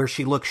where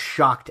she looks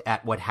shocked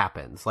at what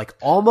happens, like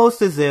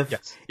almost as if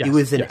it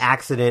was an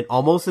accident,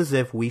 almost as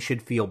if we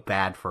should feel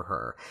bad for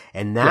her,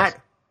 and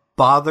that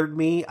bothered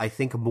me. I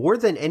think more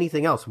than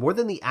anything else, more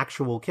than the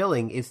actual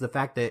killing, is the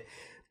fact that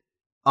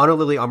Ana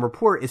Lily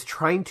Amarpur is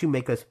trying to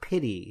make us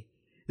pity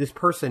this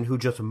person who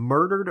just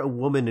murdered a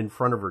woman in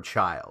front of her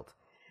child.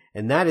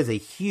 And that is a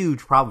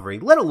huge problem for me,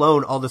 let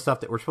alone all the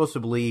stuff that we're supposed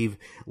to believe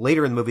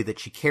later in the movie, that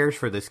she cares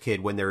for this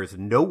kid when there is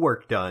no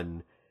work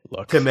done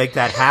to make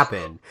that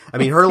happen. I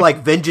mean, her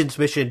vengeance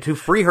mission to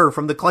free her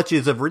from the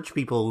clutches of rich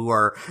people who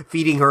are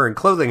feeding her and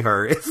clothing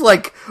her. It's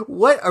like,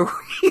 what are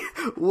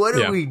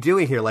we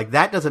doing here? Like,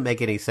 that doesn't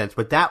make any sense.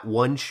 But that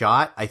one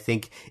shot, I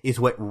think, is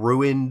what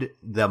ruined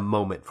the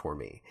moment for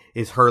me,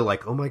 is her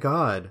like, oh my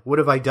God, what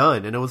have I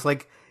done? And it was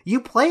like, you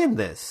planned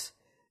this.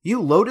 You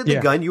loaded the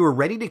gun. You were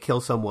ready to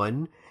kill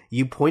someone.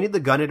 You pointed the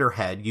gun at her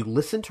head. You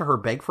listened to her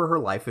beg for her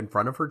life in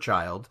front of her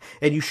child,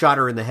 and you shot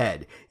her in the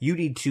head. You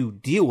need to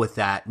deal with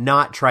that,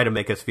 not try to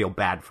make us feel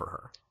bad for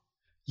her.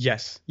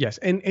 Yes.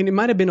 And it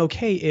might have been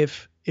okay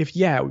if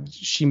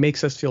she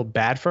makes us feel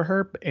bad for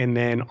her, and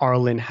then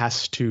Arlen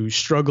has to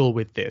struggle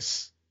with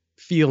this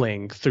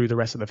feeling through the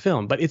rest of the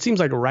film. But it seems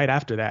like right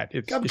after that,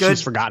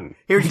 she's forgotten.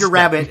 Here's your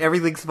rabbit.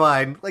 Everything's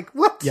fine. Like,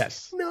 what?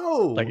 Yes.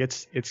 No. Like,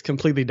 it's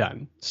completely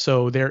done.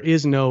 So there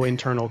is no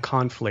internal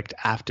conflict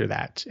after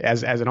that.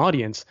 As an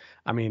audience,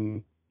 I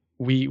mean,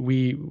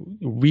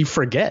 we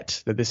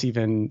forget that this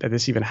even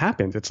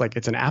happens. It's like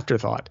it's an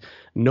afterthought.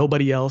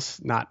 Nobody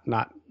else, not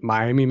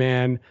Miami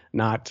Man,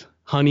 not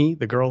Honey,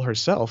 the girl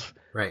herself,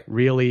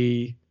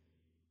 really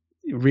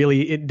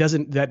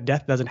that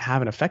death doesn't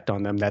have an effect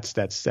on them.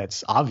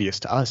 That's obvious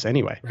to us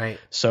anyway. Right.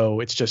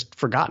 So it's just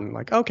forgotten.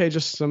 Like, okay,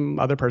 just some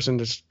other person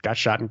just got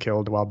shot and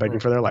killed while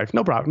begging for their life.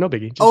 No problem. No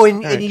biggie.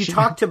 And you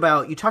talked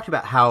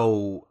about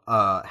how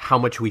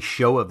much we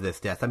show of this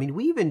death. I mean,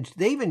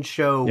 they even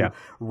show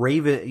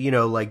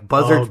Raven, like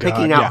Buzzard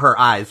picking out her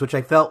eyes, which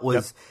I felt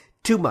was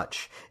too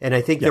much. And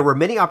I think there were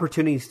many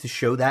opportunities to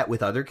show that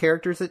with other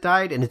characters that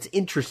died. And it's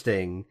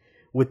interesting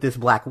with this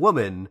black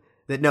woman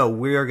that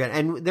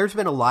and there's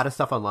been a lot of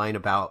stuff online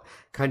about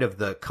kind of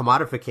the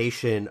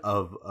commodification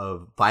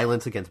of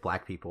violence against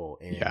black people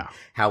and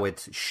how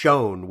it's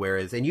shown.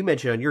 Whereas, and you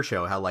mentioned on your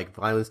show how like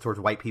violence towards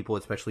white people,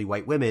 especially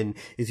white women,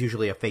 is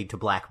usually a fade to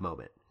black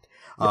moment.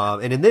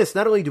 And in this,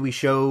 not only do we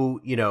show,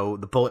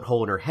 the bullet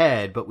hole in her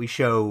head, but we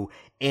show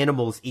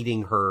animals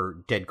eating her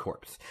dead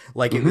corpse.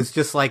 Like, it was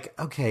just like,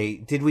 okay,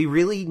 did we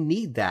really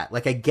need that?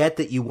 Like, I get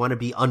that you want to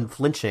be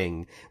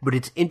unflinching, but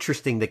it's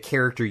interesting the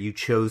character you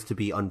chose to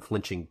be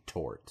unflinching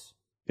towards.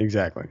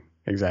 Exactly.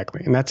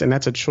 And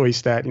that's a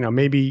choice that,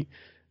 maybe,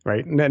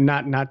 right,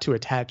 not to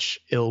attach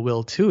ill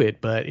will to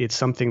it, but it's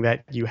something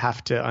that you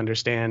have to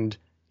understand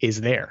is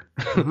there.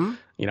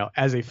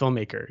 As a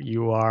filmmaker,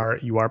 you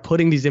are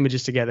putting these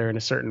images together in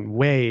a certain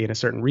way, in a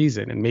certain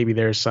reason, and maybe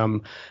there's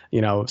some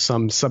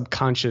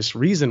subconscious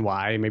reason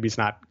why. Maybe it's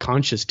not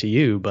conscious to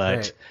you,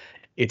 but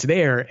it's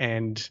there.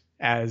 And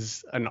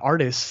as an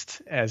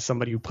artist, as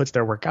somebody who puts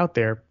their work out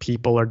there,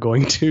 people are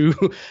going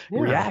to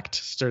react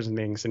to certain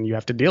things, and you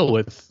have to deal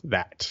with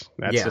that.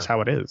 That's just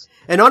how it is.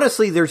 And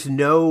honestly, there's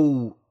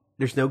no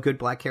good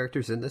black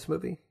characters in this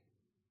movie.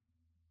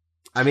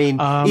 I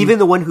mean, even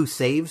the one who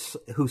saves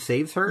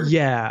her.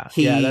 Yeah,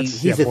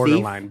 he's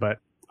borderline, but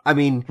I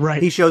mean,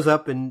 right. He shows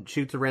up and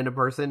shoots a random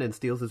person and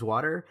steals his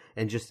water,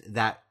 and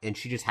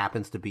she just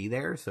happens to be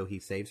there, so he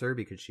saves her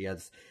because she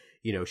has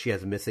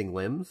missing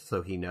limbs,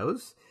 so he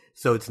knows.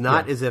 So it's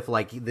not as if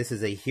like this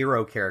is a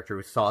hero character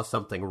who saw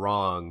something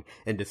wrong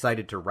and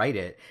decided to write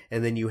it,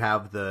 and then you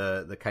have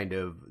the kind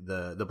of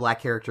the black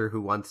character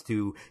who wants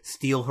to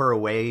steal her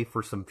away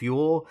for some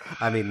fuel.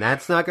 I mean,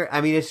 that's not good.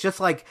 I mean, it's just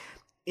like,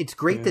 it's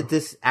great that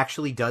this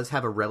actually does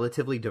have a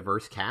relatively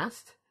diverse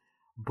cast,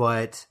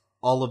 but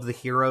all of the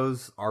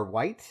heroes are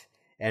white,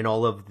 and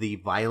all of the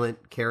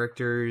violent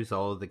characters,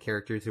 all of the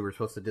characters who we're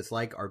supposed to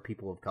dislike are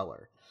people of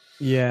color.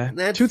 Yeah,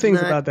 that's two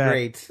things not about that.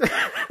 Great.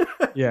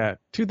 Yeah,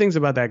 two things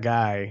about that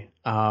guy.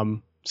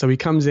 So he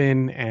comes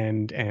in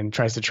and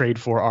tries to trade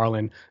for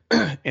Arlen,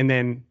 and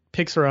then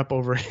picks her up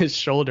over his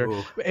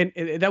shoulder. And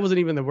that wasn't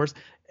even the worst.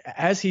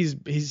 As he's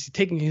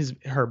taking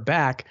her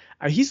back,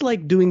 he's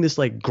like doing this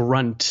like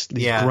grunts.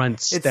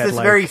 It's this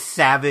like, very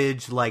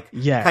savage, like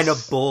kind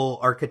of bull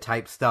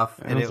archetype stuff,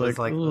 and it was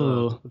like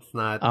it's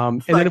not.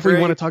 And then if we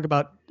want to talk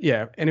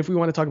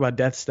about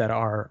deaths that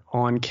are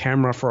on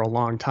camera for a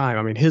long time,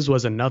 I mean, his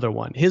was another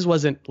one. His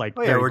wasn't like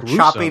we're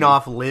chopping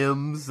off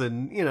limbs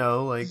and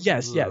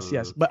yes.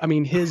 But I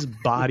mean, his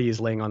body is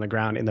laying on the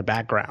ground in the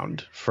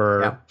background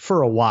for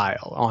a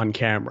while on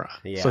camera.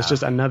 Yeah. So it's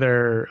just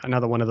another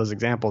one of those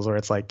examples where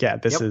it's like,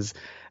 this is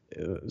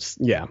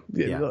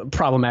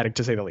problematic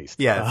to say the least.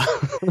 Yeah.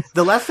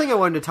 The last thing I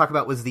wanted to talk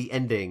about was the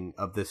ending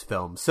of this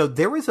film. So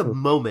there was a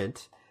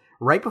moment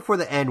right before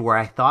the end where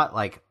I thought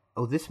like,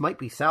 oh, this might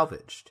be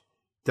salvaged.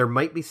 There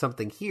might be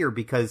something here,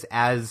 because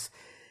as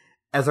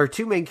our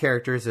two main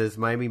characters, as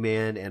Miami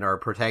Man and our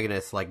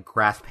protagonist, like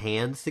grasp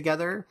hands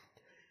together,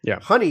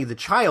 Honey, the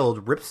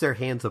child, rips their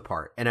hands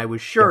apart. And I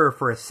was sure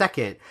for a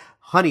second,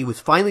 Honey was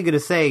finally going to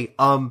say,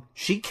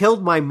 she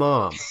killed my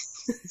mom.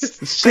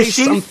 Because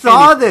she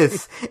saw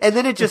this, and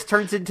then it just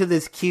turns into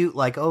this cute,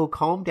 like, oh,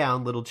 calm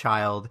down, little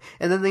child.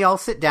 And then they all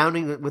sit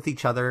down with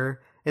each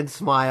other and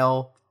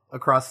smile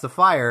across the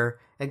fire,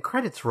 and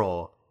credits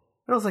roll.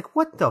 And I was like,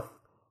 what the?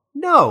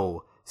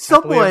 No.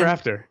 Some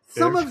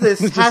of this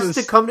has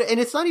to come to, and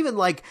it's not even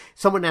like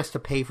someone has to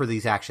pay for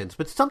these actions,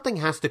 but something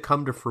has to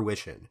come to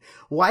fruition.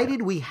 Why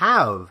did we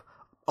have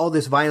all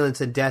this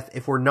violence and death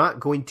if we're not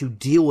going to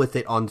deal with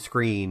it on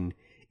screen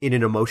in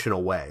an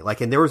emotional way?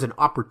 Like, and there was an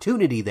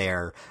opportunity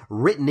there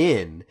written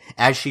in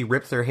as she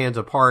rips their hands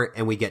apart,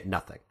 and we get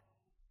nothing.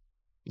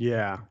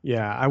 Yeah.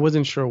 I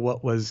wasn't sure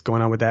what was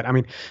going on with that. I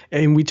mean,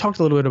 and we talked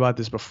a little bit about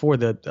this before,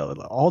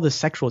 all the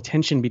sexual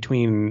tension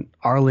between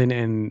Arlen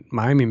and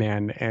Miami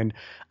Man, and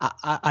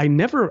I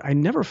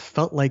never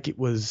felt like it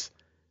was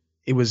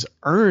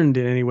earned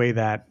in any way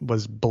that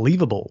was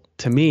believable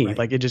to me. Right.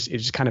 Like it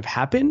just kind of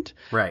happened.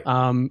 Right.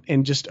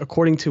 And just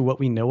according to what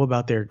we know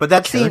about their But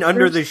that scene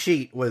under the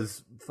sheet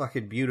was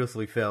fucking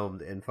beautifully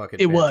filmed and fucking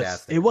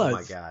fantastic. It was. Oh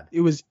my God. It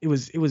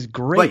was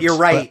great. But you're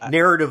right.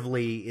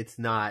 Narratively, it's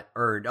not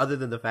earned, other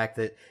than the fact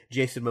that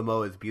Jason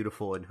Momoa is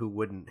beautiful, and who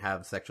wouldn't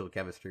have sexual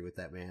chemistry with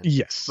that man?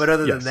 Yes. But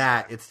other than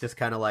that, it's just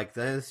kind of like,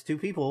 there's two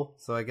people,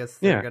 so I guess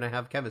they're going to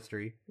have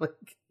chemistry.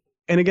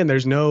 And again,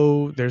 there's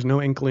no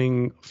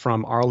inkling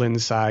from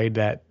Arlen's side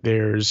that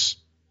there's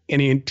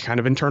any kind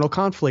of internal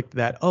conflict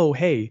that, oh,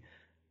 hey,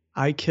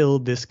 I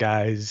killed this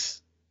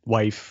guy's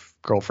wife,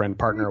 girlfriend,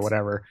 partner, or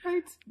whatever.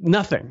 Right.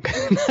 Nothing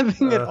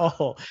at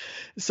all.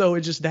 So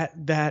it's just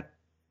that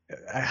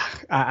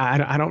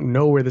I don't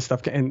know where this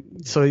stuff can,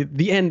 and so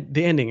the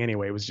ending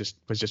anyway was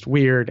just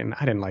weird, and I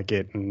didn't like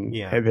it. And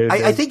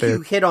I think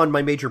you hit on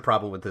my major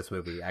problem with this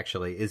movie,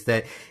 actually, is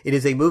that it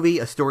is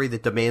a story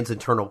that demands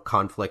internal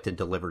conflict and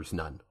delivers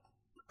none.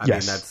 I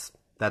mean,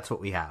 that's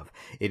what we have.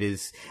 It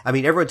is, I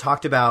mean, everyone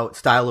talked about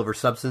style over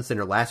substance in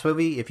her last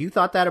movie. If you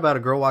thought that about A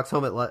Girl Walks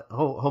Home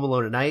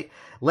Alone at Night,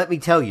 let me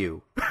tell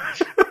you,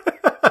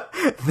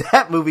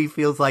 that movie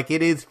feels like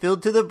it is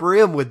filled to the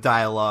brim with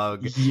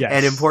dialogue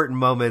and important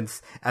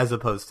moments, as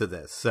opposed to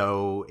this.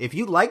 So if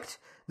you liked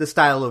the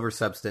style over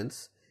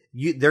substance,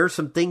 there are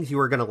some things you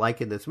are going to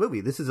like in this movie.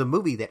 This is a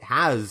movie that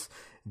has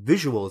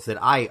visuals that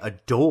I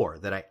adore,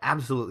 that I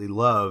absolutely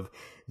love,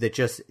 that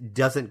just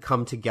doesn't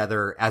come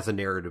together as a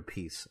narrative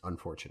piece,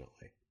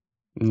 unfortunately.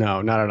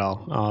 No, not at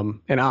all.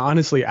 And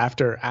honestly,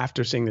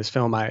 after seeing this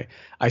film, I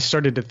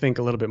started to think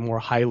a little bit more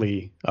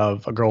highly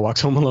of A Girl Walks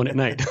Home Alone at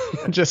Night,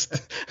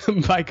 just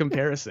by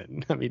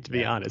comparison. I mean, to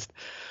be honest.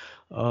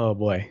 Oh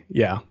boy,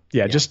 yeah.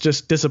 Just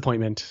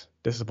disappointment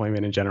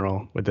in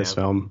general with this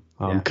film.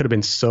 Could have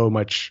been so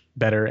much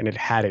better, and it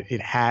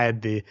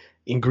had the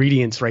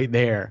ingredients right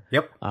there.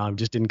 Yep.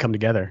 Just didn't come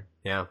together.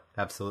 Yeah,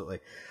 absolutely.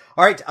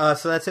 All right,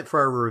 so that's it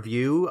for our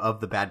review of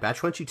The Bad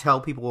Batch. Why don't you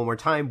tell people one more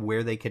time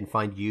where they can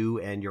find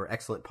you and your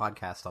excellent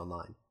podcast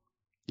online?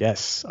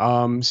 Yes.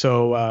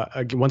 So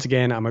once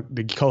again, I'm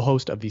the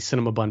co-host of the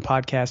Cinema Bun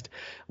podcast.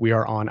 We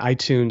are on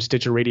iTunes,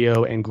 Stitcher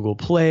Radio, and Google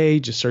Play.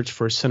 Just search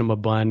for Cinema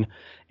Bun.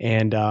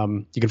 And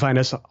you can find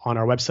us on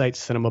our website,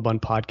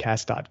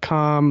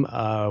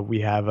 cinemabunpodcast.com.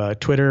 We have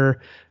Twitter,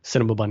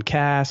 Cinema Bun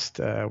Cast.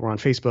 We're on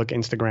Facebook,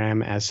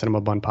 Instagram as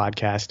Cinema Bun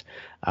Podcast,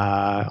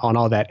 on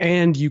all that.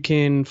 And you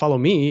can follow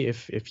me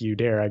if you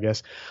dare, I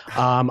guess.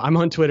 I'm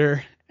on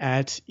Twitter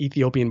at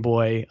Ethiopian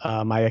Boy.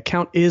 My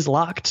account is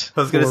locked.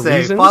 I was going to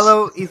say,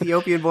 follow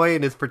Ethiopian Boy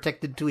in his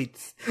protected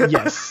tweets.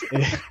 Yes.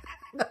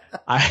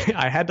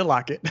 I had to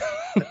lock it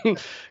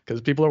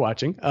because people are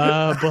watching.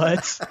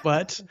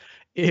 But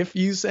if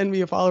you send me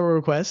a follower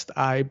request,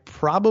 I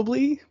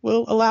probably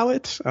will allow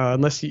it,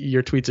 unless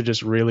your tweets are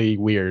just really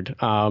weird.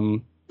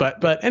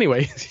 But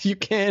anyway, you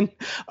can.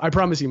 I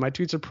promise you, my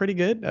tweets are pretty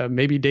good.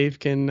 Maybe Dave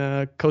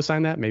can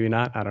co-sign that. Maybe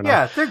not. I don't know.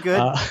 Yeah, they're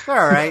good.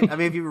 They're all right. I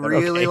mean, if you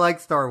really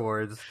like Star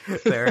Wars,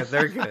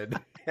 they're good.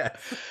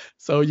 Yes.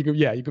 So you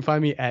can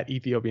find me at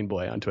Ethiopian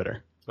Boy on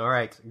Twitter. All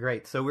right,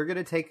 great. So we're going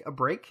to take a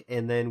break,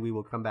 and then we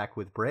will come back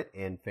with Britt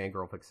and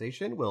Fangirl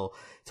Fixation. We'll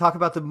talk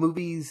about the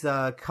movies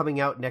coming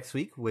out next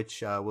week,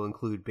 which will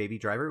include Baby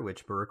Driver,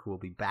 which Baruch will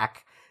be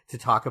back to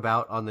talk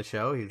about on the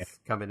show. He's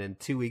coming in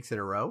 2 weeks in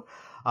a row.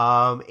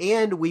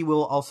 And we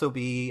will also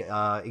be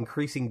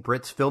increasing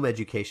Britt's film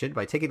education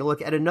by taking a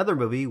look at another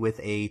movie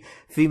with a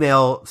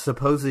female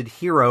supposed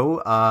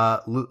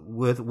hero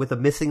with a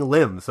missing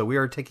limb. So we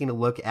are taking a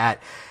look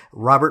at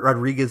Robert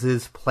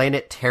Rodriguez's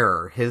Planet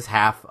Terror, his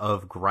half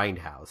of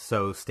Grindhouse.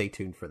 So stay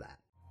tuned for that.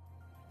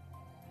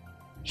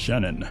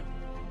 Shannon,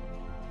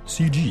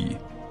 CG,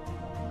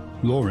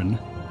 Lauren,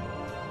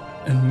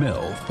 and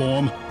Mel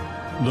form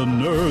the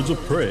Nerds of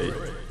Prey.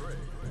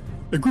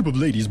 A group of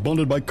ladies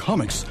bonded by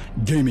comics,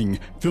 gaming,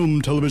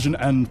 film, television,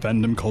 and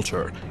fandom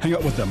culture. Hang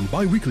out with them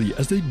bi-weekly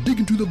as they dig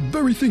into the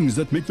very things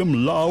that make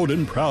them loud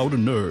and proud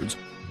nerds.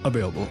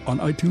 Available on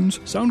iTunes,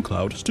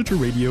 SoundCloud, Stitcher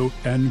Radio,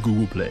 and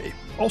Google Play.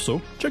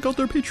 Also, check out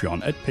their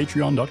Patreon at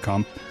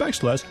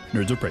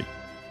patreon.com/Nerds of Prey.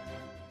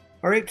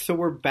 All right, so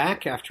we're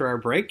back after our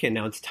break, and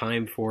now it's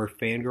time for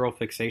Fangirl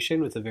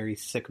Fixation with a very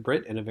sick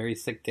Britt and a very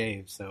sick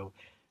Dave. So,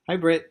 hi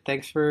Britt,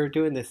 thanks for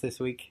doing this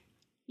week.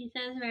 He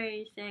says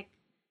very sick.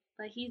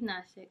 But he's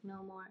not sick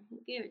no more. He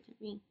gave it to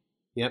me.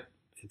 Yep,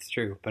 it's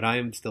true. But I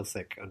am still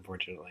sick,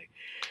 unfortunately.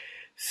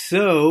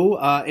 So,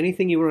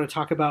 anything you want to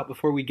talk about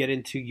before we get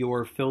into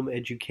your film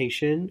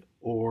education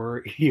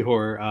or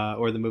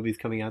the movies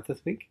coming out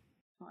this week?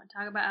 I want to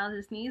talk about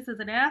Alice's niece as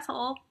an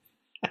asshole.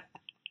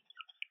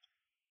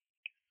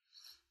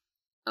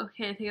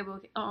 Okay, I think I'm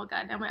okay. Oh,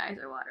 God, now my eyes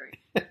are watering.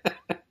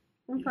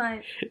 I'm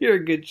fine. You're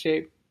in good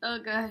shape. Oh,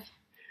 God.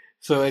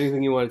 So,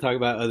 anything you want to talk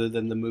about other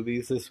than the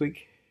movies this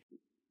week?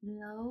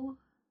 No.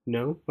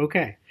 No?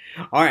 Okay.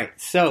 All right.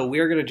 So we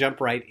are going to jump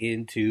right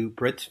into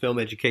Britt's film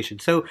education.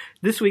 So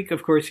this week,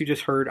 of course, you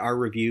just heard our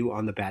review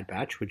on The Bad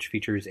Batch, which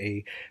features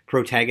a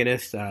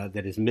protagonist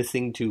that is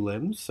missing 2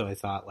 limbs. So I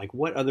thought,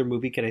 what other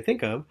movie can I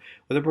think of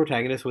with a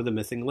protagonist with a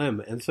missing limb?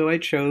 And so I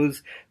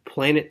chose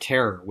Planet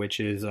Terror,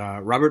 which is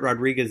Robert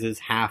Rodriguez's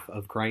half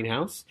of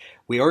Grindhouse.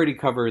 We already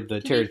covered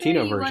the Tarantino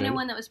version. You wanted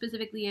one that was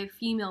specifically a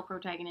female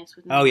protagonist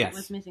with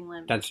missing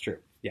limbs. That's true.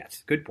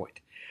 Yes. Good point.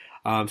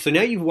 So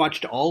now you've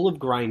watched all of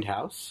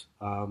Grindhouse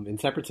in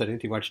separate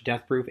settings. You've watched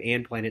Death Proof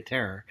and Planet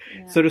Terror.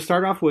 Yeah. So to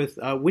start off with,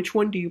 which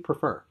one do you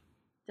prefer?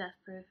 Death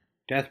Proof.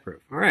 Death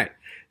Proof. All right.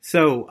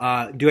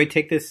 So do I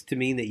take this to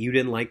mean that you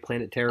didn't like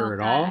Planet Terror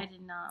at all? I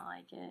did not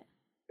like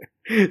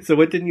it. So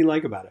what didn't you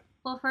like about it?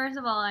 Well, first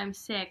of all, I'm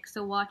sick,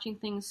 so watching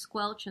things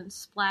squelch and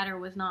splatter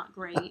was not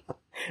great.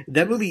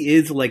 That movie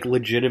is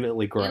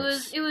legitimately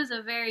gross. It was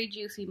a very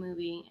juicy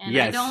movie, and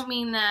yes. I don't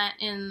mean that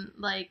in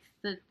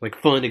the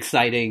fun,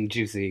 exciting,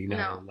 juicy.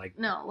 No,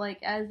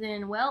 as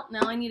in, well,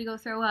 now I need to go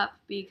throw up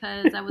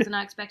because I was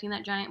not expecting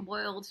that giant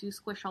boil to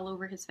squish all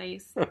over his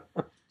face.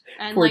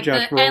 And Poor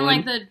Josh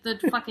Brolin. And the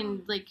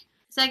fucking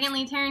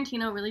secondly,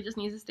 Tarantino really just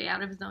needs to stay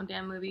out of his own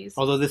damn movies.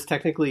 Although this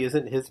technically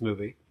isn't his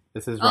movie.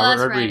 This is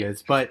Robert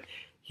Rodriguez, right. But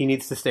he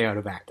needs to stay out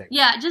of acting.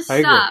 Yeah, just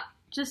stop.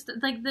 Just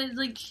it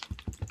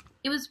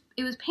was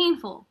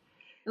painful.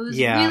 It was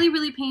really,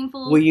 really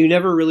painful. Well, you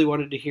never really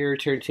wanted to hear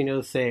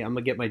Tarantino say, "I'm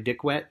gonna get my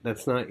dick wet."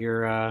 That's not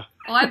your. Oh,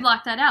 I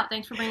blocked that out.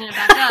 Thanks for bringing it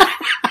back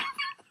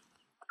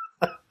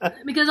up.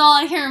 Because all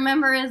I can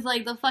remember is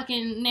the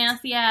fucking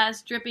nasty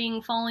ass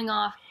dripping, falling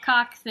off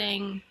cock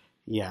thing.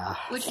 Yeah,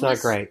 it's not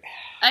great.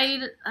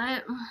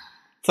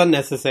 It's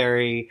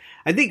unnecessary.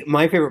 I think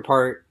my favorite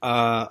part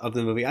of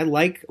the movie, I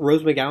like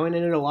Rose McGowan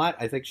in it a lot.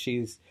 I think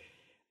she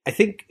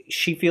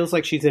feels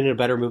like she's in a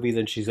better movie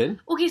than she's in.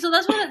 Okay, so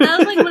that was one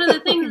of the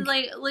things.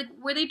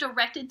 Were they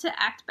directed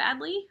to act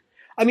badly?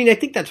 I mean, I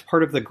think that's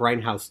part of the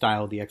Grindhouse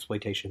style, the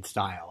exploitation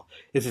style.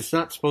 Is it's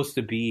not supposed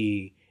to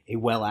be a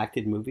well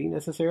acted movie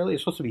necessarily.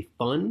 It's supposed to be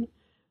fun,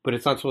 but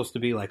it's not supposed to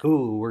be like,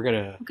 ooh, we're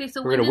gonna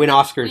win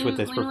Oscars with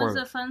this performance. When was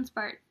the fun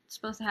part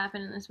supposed to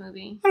happen in this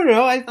movie? I don't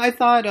know. I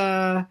thought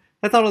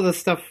all the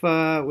stuff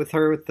with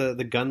her with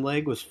the gun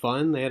leg was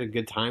fun. They had a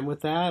good time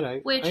with that.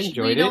 I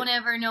enjoyed it. We don't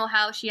ever know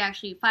how she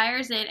actually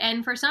fires it,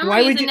 and for some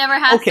reason never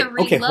has to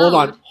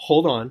reload. Okay,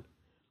 hold on.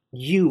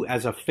 You,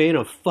 as a fan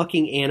of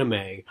fucking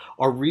anime,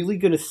 are really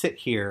going to sit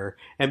here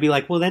and be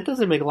like, well, that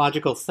doesn't make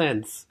logical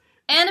sense.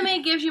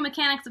 Anime gives you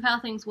mechanics of how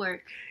things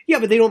work. Yeah,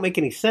 but they don't make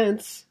any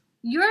sense.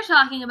 You're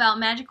talking about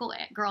magical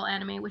girl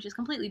anime, which is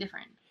completely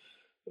different.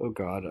 Oh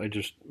God,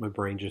 my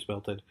brain just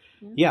melted.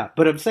 Yeah,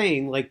 but I'm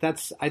saying, like,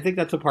 I think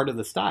that's a part of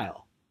the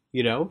style,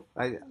 you know?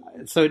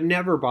 So it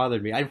never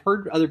bothered me. I've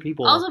heard other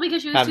people also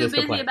because she was too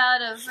busy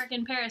about a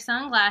freaking pair of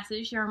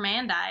sunglasses, your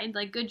man died.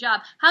 Like, good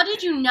job. How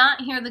did you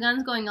not hear the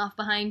guns going off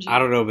behind you? I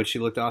don't know, but she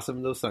looked awesome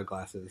in those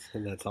sunglasses,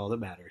 and that's all that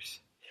matters.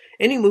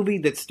 Any movie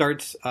that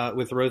starts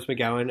with Rose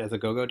McGowan as a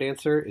go-go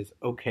dancer is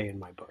okay in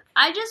my book.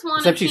 I just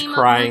want Except to she's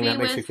crying. That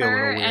makes me feel a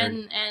little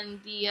weird.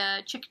 And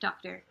the chick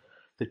doctor.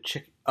 The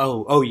chick.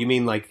 Oh, you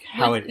mean like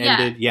how it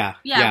ended? Yeah.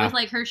 With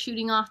like her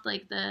shooting off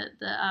like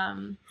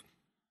the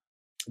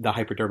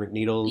hypodermic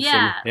needles.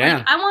 Yeah.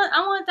 Like, I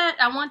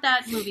want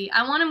that movie.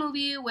 I want a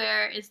movie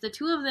where it's the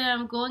two of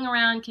them going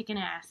around kicking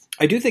ass.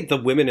 I do think the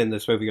women in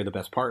this movie are the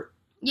best part.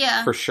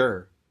 Yeah. For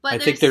sure. But I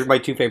think they're my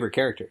two favorite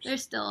characters.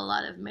 There's still a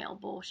lot of male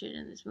bullshit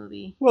in this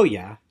movie. Well,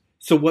 yeah.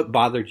 So what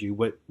bothered you?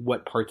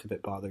 What parts of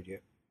it bothered you?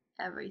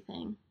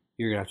 Everything.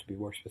 You're gonna have to be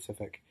more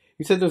specific.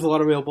 You said there's a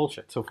lot of male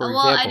bullshit. So for example,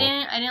 I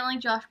didn't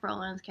like Josh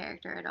Brolin's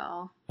character at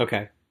all.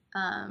 Okay.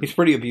 He's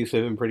pretty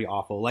abusive and pretty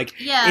awful. Like,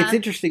 it's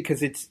interesting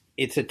because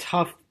it's a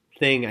tough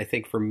thing, I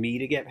think, for me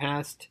to get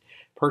past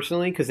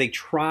personally, because I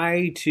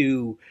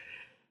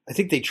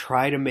think they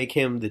try to make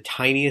him the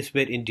tiniest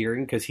bit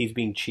endearing because he's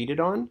being cheated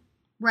on.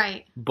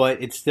 Right.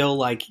 But it's still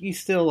like, he's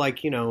still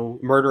like, you know,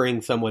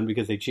 murdering someone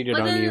because they cheated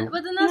on you.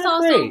 But then that's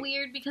also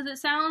weird because it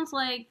sounds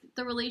like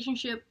the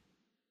relationship,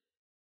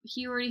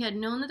 he already had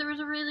known that there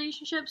was a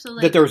relationship. So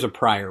like, that there was a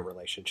prior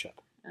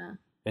relationship.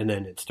 And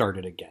then it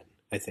started again,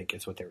 I think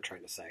is what they were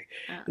trying to say.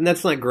 And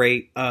that's not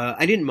great.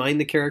 I didn't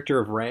mind the character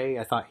of Ray.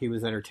 I thought he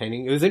was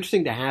entertaining. It was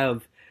interesting to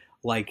have,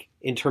 like,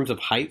 in terms of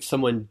height,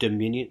 someone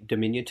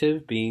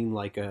diminutive being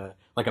like a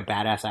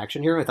badass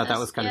action hero. I thought that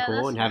was kind of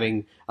cool. And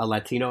having a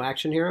Latino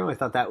action hero, I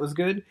thought that was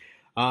good.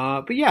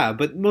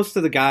 But most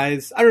of the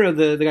guys, I don't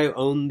know, the guy who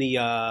owned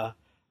the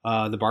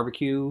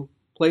barbecue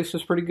place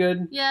was pretty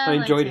good. Yeah, I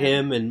enjoyed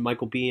him and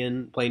Michael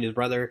Biehn playing his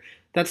brother.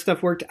 That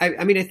stuff worked.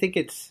 I mean, I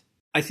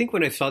think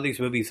when I saw these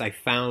movies, I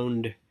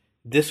found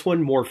this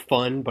one more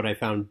fun, but I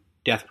found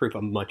Death Proof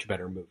a much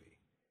better movie.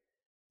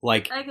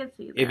 Like, I could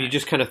see that. If you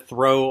just kind of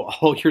throw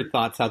all your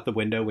thoughts out the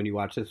window when you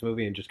watch this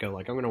movie and just go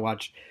like, I'm going to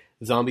watch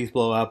zombies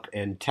blow up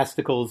and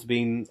testicles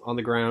being on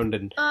the ground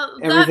and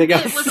everything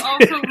else. It was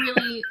also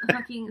really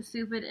fucking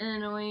stupid and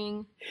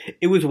annoying.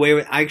 It was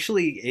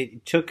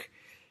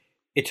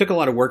it took a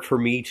lot of work for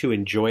me to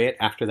enjoy it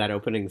after that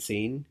opening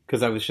scene,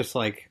 because I was just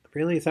like,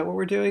 really? Is that what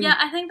we're doing? Yeah,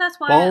 I think that's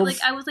why I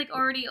was like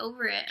already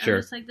over it. Sure.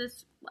 I'm just like,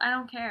 this, I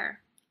don't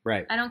care.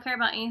 Right. I don't care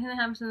about anything that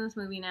happens in this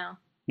movie now.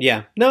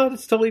 Yeah. No,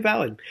 that's totally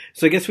valid.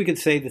 So I guess we could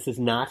say this is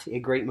not a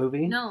great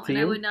movie. No, and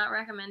I would not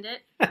recommend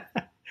it.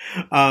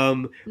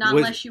 Not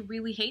unless you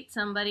really hate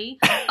somebody.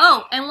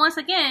 Oh, and once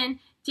again,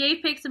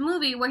 Dave picks a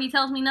movie where he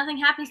tells me nothing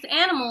happens to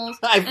animals.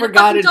 I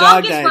forgot a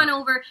dog gets run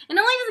over, and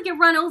not only does it get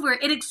run over,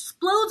 it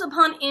explodes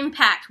upon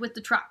impact with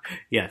the truck.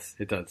 Yes,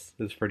 it does.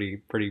 It's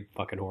pretty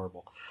fucking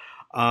horrible.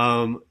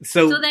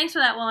 So thanks for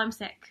that while I'm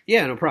sick.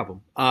 Yeah, no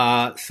problem.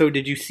 So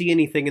did you see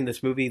anything in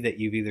this movie that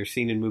you've either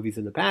seen in movies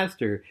in the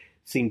past or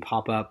seen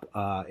pop up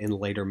in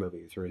later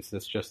movies, or is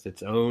this just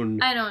its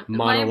own? I don't.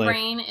 My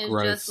brain is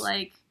just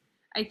like,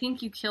 I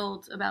think you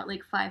killed about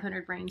like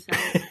 500 brain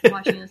cells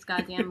watching this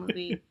goddamn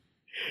movie.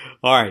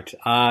 All right.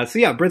 So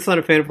yeah, Britt's not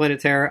a fan of Planet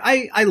Terror.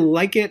 I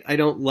like it. I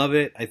don't love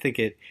it. I think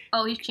it.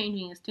 Oh, he's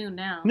changing his tune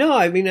now. No,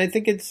 I mean, I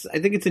think it's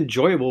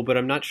enjoyable, but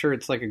I'm not sure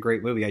it's like a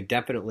great movie. I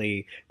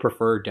definitely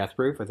prefer Death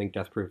Proof. I think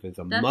Death Proof is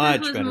a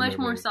much better movie. Much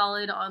more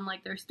solid on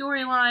like their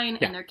storyline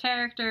and their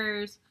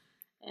characters,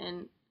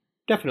 and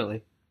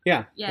definitely,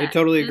 yeah, I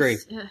totally agree.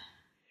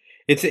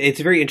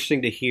 It's very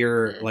interesting to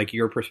hear like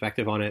your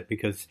perspective on it,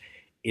 because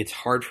it's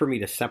hard for me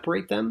to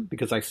separate them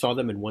because I saw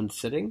them in one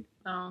sitting.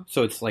 Oh.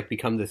 So it's like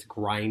become this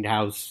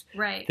grindhouse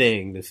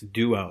thing, this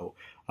duo.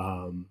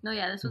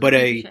 This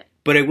was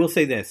but I will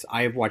say this.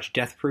 I have watched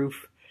Death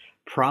Proof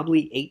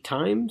probably 8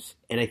 times,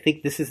 and I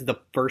think this is the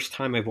first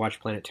time I've watched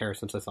Planet Terror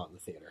since I saw it in the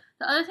theater.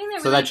 The other thing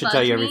that really that should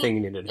tell you everything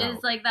you need to know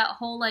is like that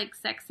whole like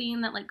sex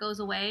scene that like goes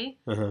away.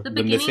 The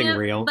missing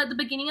reel. But the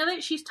beginning of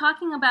it, she's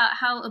talking about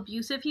how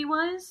abusive he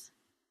was.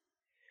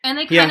 And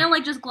they kind of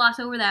like just gloss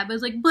over that, but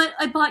it's like, but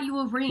I bought you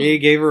a ring. He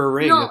gave her a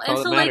ring. No, that's all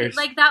and so that matters.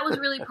 like that was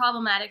really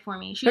problematic for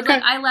me. She was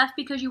like, I left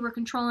because you were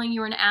controlling,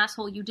 you were an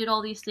asshole, you did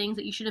all these things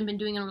that you shouldn't have been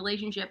doing in a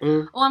relationship.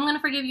 Oh, I'm gonna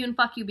forgive you and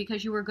fuck you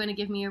because you were going to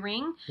give me a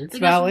ring. It's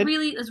valid.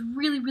 It's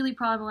really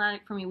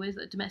problematic for me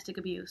with domestic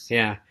abuse.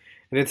 Yeah.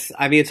 And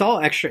it's all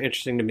extra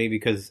interesting to me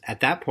because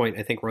at that point,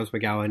 I think Rose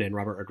McGowan and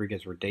Robert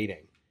Rodriguez were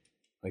dating.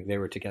 Like they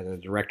were together, the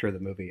director of the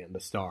movie and the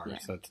star. Yeah.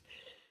 So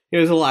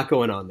there's a lot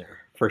going on there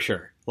for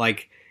sure.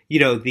 Like,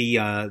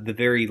 the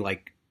very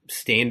like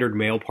standard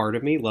male part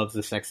of me loves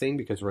the sex scene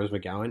because Rose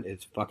McGowan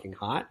is fucking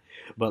hot.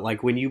 But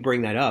like when you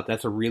bring that up,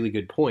 that's a really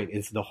good point.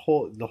 Is the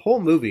whole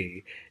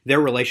movie, their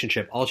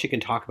relationship, all she can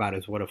talk about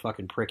is what a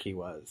fucking prick he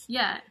was.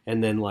 Yeah.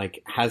 And then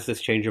like has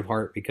this change of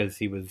heart because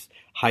he was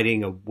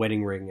hiding a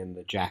wedding ring in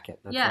the jacket.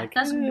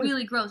 That's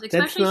really gross.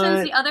 Especially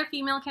since the other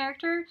female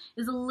character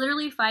is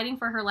literally fighting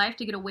for her life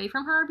to get away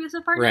from her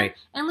abusive partner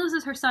and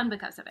loses her son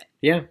because of it.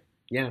 Yeah.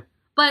 Yeah.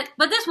 But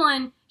this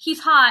one, he's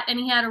hot and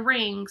he had a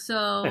ring,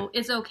 so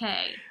it's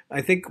okay.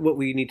 I think what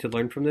we need to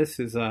learn from this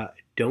is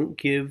don't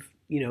give,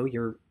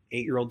 your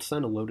 8-year-old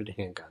son a loaded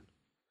handgun.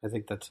 I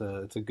think it's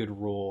a good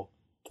rule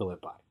to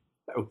live by.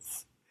 That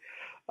was,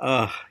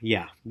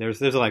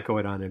 there's a lot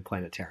going on in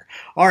Planet Terror.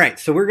 All right,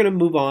 so we're going to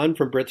move on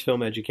from Brit's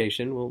film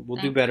education.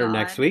 We'll do better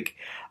next week.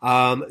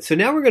 So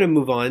now we're going to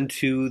move on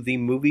to the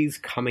movies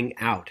coming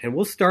out, and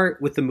we'll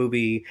start with the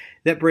movie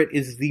that Brit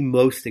is the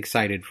most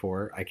excited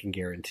for, I can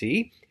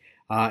guarantee.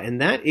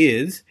 And that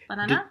is...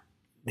 Banana?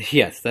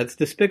 Yes, that's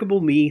Despicable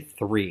Me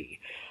 3.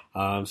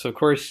 So, of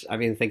course, I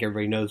think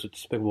everybody knows what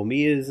Despicable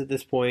Me is at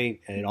this point.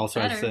 And it also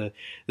has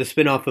the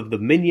spin-off of the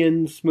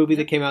Minions movie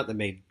that came out that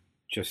made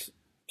just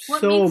so much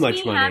money. What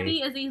makes me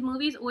happy is these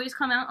movies always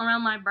come out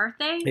around my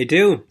birthday. They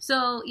do.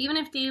 So, even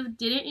if Dave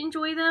didn't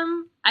enjoy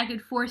them, I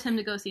could force him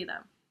to go see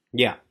them.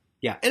 Yeah.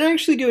 Yeah. And I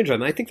actually do enjoy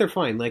them. I think they're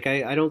fine. Like,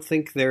 I don't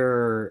think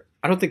they're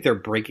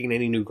breaking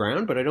any new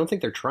ground, but I don't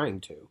think they're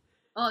trying to.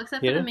 Well,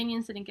 except for the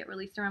Minions didn't get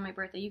released around my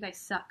birthday. You guys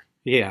suck.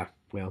 Yeah,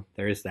 well,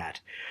 there is that.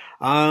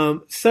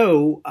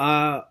 So,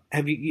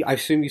 have you? I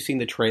assume you've seen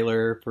the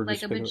trailer for like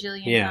Despicable? A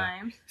bajillion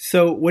times.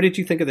 So, what did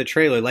you think of the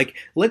trailer? Like,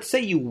 let's say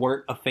you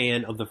weren't a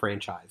fan of the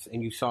franchise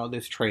and you saw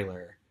this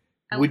trailer.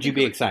 Would you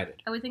be excited?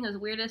 I would think it was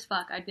weird as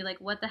fuck. I'd be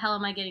like, "What the hell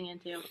am I getting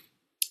into?"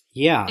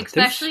 Yeah,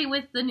 especially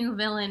with the new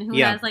villain who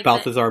has like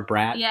Balthazar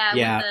Brat.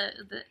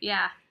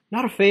 Yeah.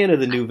 Not a fan of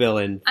the new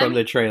villain from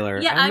the trailer.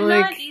 Yeah, I'm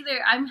not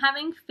either. I'm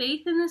having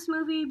faith in this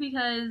movie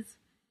because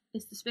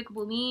it's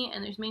Despicable Me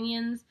and there's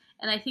Minions,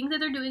 and I think that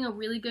they're doing a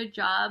really good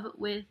job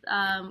with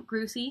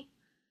Groosey.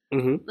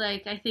 Mm-hmm.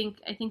 Like I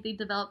think they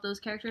developed those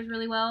characters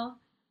really well.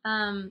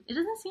 It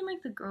doesn't seem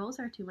like the girls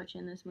are too much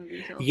in this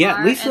movie so far. Yeah,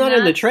 at least not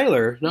in the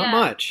trailer. Not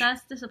much.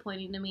 That's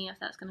disappointing to me if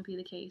that's going to be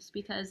the case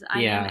because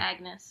I am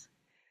Agnes.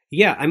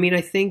 Yeah,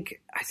 I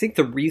think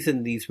the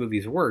reason these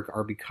movies work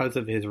are because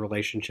of his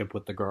relationship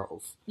with the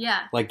girls. Yeah.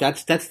 Like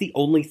that's the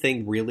only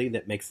thing really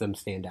that makes them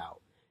stand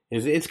out.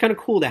 It's kind of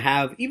cool to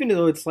have, even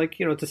though it's like,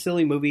 it's a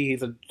silly movie,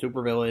 he's a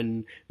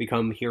supervillain,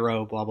 become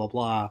hero, blah blah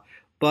blah.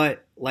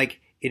 But like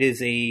it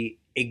is a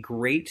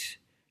great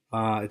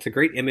it's a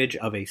great image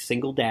of a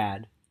single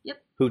dad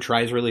who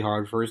tries really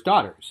hard for his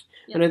daughters.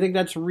 Yep. And I think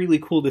that's really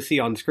cool to see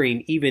on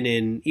screen, even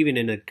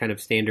in a kind of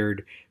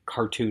standard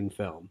cartoon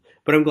film.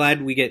 But I'm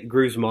glad we get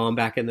Gru's mom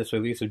back in this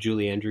movie, so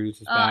Julie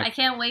Andrews is back. I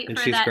can't wait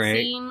for that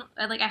scene.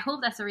 Like, I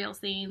hope that's a real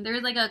scene.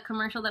 There's like a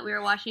commercial that we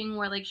were watching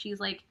where like she's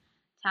like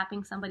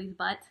tapping somebody's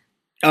butt.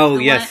 Oh,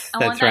 yes, that's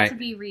right. I want that to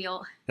be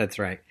real. That's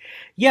right.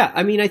 Yeah,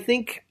 I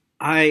think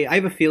I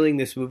have a feeling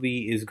this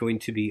movie is going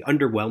to be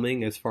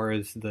underwhelming as far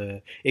as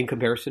in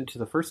comparison to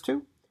the first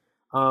two.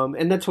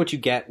 And that's what you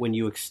get when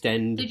you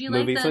extend movies like this. Did you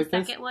like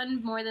the second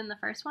one more than the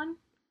first one?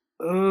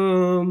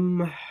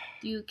 Can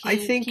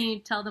you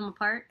tell them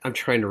apart? I'm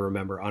trying to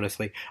remember,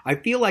 honestly. I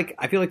feel like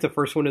the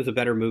first one is a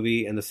better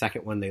movie, and the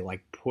second one they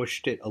like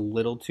pushed it a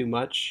little too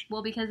much.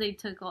 Well, because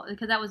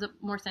because that was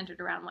more centered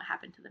around what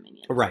happened to the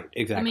Minions. Right,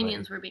 exactly. The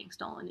Minions were being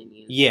stolen and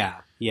used.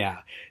 Yeah.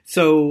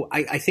 So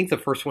I think the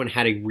first one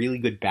had a really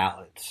good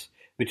balance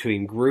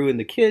between Gru and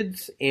the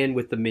kids and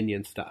with the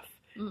Minion stuff.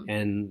 Mm.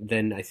 And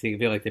then I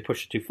feel like they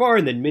pushed it too far,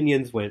 and then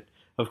Minions went,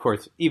 of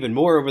course, even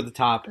more over the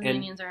top. The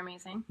Minions are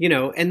amazing.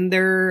 And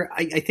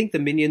I think the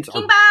Minions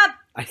King Bob!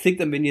 I think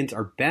the Minions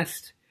are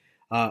best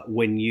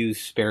when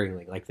used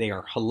sparingly. Like, they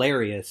are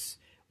hilarious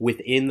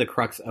within the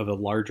crux of a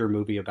larger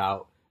movie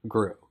about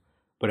Gru.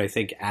 But I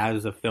think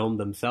as a film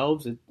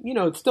themselves,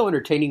 it's still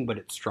entertaining, but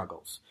it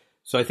struggles.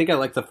 So I think I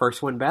like the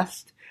first one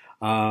best.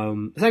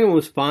 The second one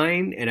was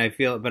fine, and I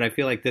feel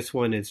like this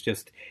one is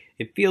just,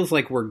 it feels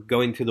like we're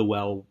going through the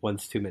well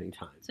once too many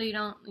times. So you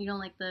don't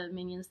like the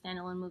Minions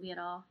standalone movie at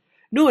all?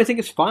 No, I think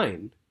it's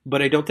fine,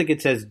 but I don't think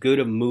it's as good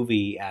a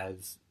movie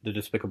as the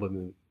Despicable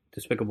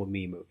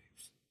Me movies,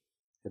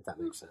 if that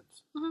makes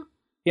sense. Mm-hmm.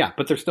 Yeah,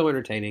 but they're still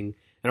entertaining,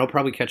 and I'll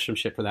probably catch some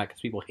shit for that because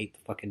people hate the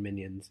fucking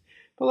Minions.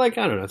 But I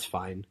don't know, it's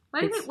fine.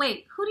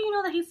 Wait, who do you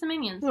know that hates the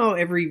Minions? No,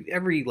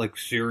 every like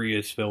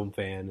serious film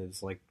fan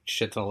is like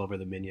shits all over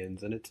the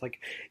Minions, and it's like,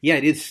 yeah,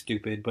 it is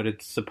stupid, but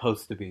it's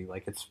supposed to be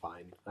like, it's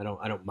fine. I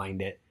don't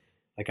mind it.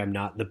 Like, I'm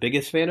not the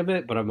biggest fan of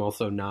it, but I'm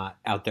also not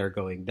out there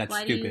going, that's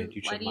stupid.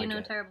 You shouldn't like it. Why do you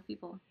know terrible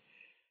people?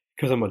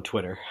 Because I'm on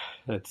Twitter.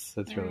 That's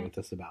really what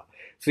this is about.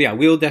 So yeah,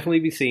 we'll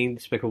definitely be seeing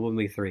Despicable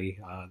Me 3.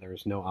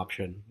 There's no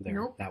option there.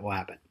 Nope. That will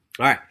happen.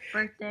 All right.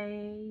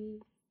 Birthday.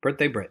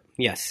 Birthday Brit,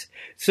 yes.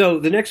 So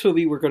the next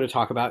movie we're going to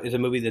talk about is a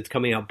movie that's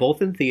coming out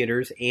both in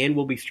theaters and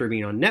will be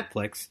streaming on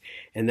Netflix,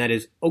 and that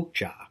is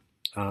Okja,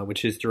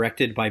 which is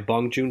directed by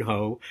Bong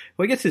Joon-ho,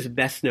 who I guess is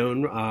best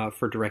known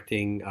for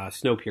directing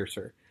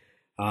Snowpiercer.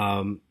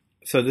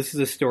 So this is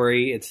a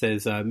story. It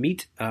says,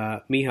 meet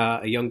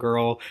Miha, a young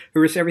girl who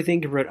risks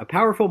everything to prevent a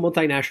powerful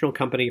multinational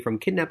company from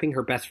kidnapping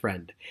her best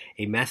friend,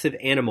 a massive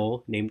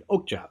animal named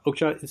Okja.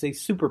 Okja is a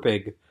super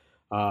pig.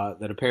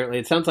 That apparently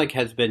it sounds like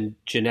has been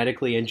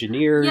genetically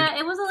engineered. Yeah,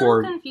 it was a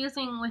little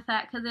confusing with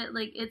that because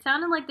it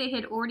sounded like they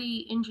had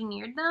already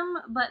engineered them,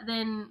 but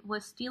then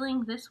was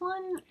stealing this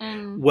one.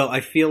 And well, I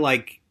feel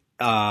like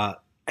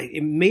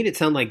it made it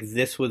sound like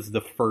this was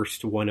the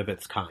first one of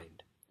its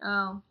kind.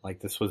 Oh, like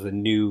this was a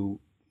new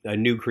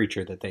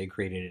creature that they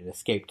created and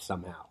escaped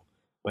somehow.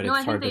 But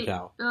it's hard to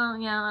tell. Oh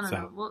yeah, I don't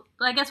know. Well,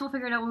 I guess we'll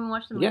figure it out when we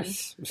watch the movie.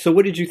 Yes. So,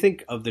 what did you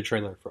think of the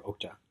trailer for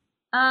Okja?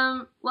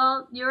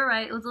 Well, you're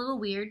right. It was a little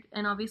weird,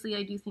 and obviously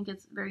I do think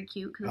it's very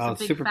cute because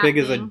it's a big Super fat Pig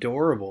thing. is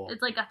adorable.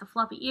 It's like got the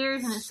floppy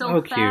ears and it's so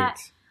fat.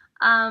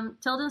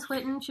 Cute. Tilda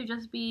Swinton should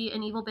just be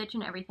an evil bitch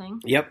in everything.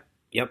 Yep.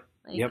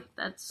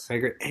 That's. I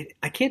agree.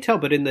 I can't tell,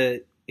 but in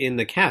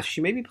the cast,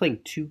 she may be playing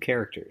two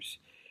characters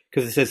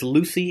because it says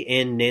Lucy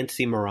and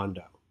Nancy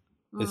Miranda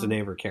is the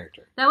name of her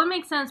character. That would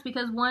make sense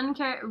because one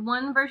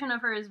version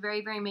of her is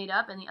very, very made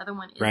up, and the other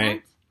one isn't.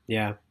 Right.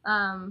 Yeah.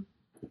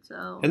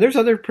 So. And there's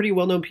other pretty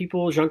well-known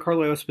people.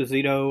 Giancarlo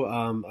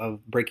Esposito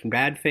of Breaking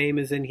Bad fame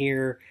is in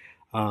here.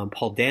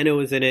 Paul Dano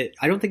is in it.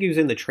 I don't think he was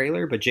in the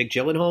trailer, but Jake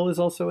Gyllenhaal is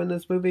also in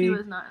this movie. He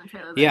was not in the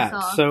trailer. Yeah,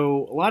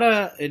 so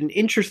an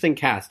interesting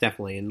cast,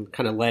 definitely, and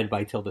kind of led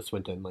by Tilda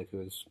Swinton,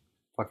 who is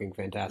fucking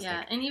fantastic.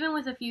 Yeah, and even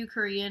with a few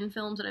Korean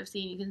films that I've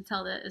seen, you can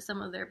tell that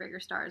some of their bigger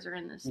stars are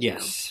in this too.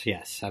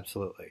 Yes,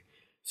 absolutely.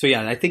 So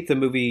yeah, I think the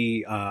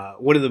movie,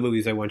 one of the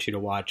movies I want you to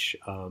watch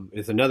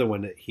is another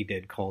one that he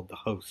did called The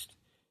Host,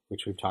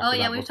 which we've talked about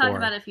before. Oh yeah, we've talked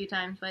about it a few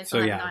times, but I still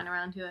haven't gotten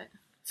around to it.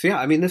 So yeah,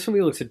 I mean, this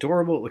movie looks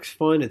adorable. It looks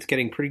fun. It's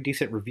getting pretty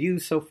decent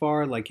reviews so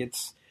far.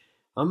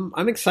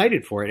 I'm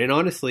excited for it. And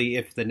honestly,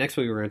 if the next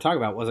movie we're going to talk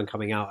about wasn't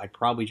coming out, I'd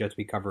probably just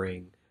be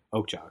covering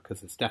Okja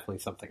because it's definitely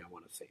something I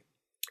want to see.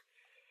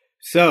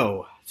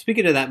 So,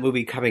 speaking of that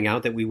movie coming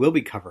out that we will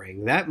be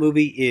covering, that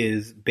movie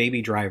is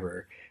Baby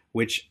Driver,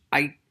 which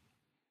I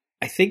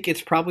think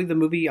it's probably the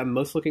movie I'm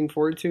most looking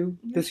forward to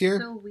this year.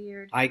 So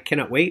weird. I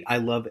cannot wait. I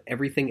love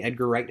everything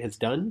Edgar Wright has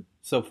done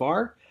so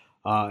far.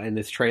 And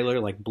this trailer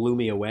blew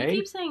me away. You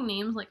keep saying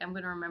names like I'm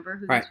going to remember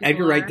who. Right,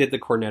 Edgar Wright did the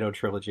Cornetto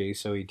trilogy,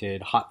 so he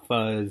did Hot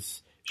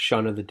Fuzz,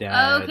 Shaun of the Dead.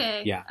 Oh,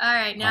 okay. Yeah. All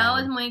right. Now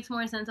it makes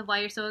more sense of why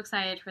you're so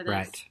excited for this.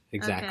 Right.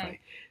 Exactly. Okay.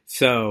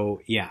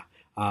 So yeah.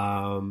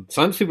 So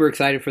I'm super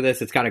excited for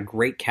this. It's got a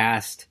great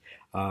cast: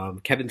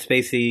 Kevin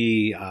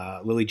Spacey,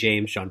 Lily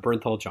James, John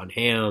Bernthal, John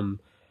Hamm.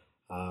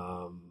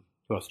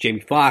 Who else?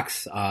 Jamie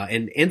Foxx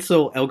and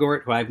Ansel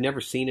Elgort, who I've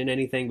never seen in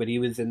anything, but he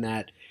was in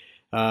that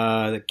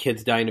the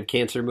kids dying of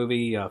cancer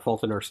movie,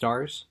 Fault in Our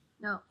Stars.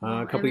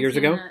 A couple years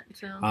ago.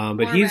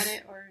 But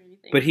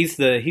he's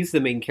the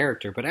main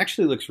character. But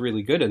actually looks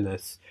really good in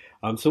this.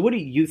 So what do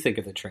you think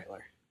of the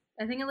trailer?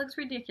 I think it looks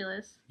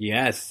ridiculous.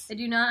 Yes. I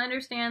do not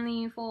understand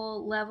the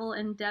full level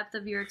and depth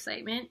of your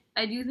excitement.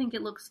 I do think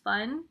it looks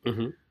fun,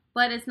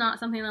 but it's not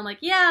something that I'm like,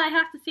 yeah, I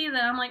have to see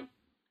that. I'm like,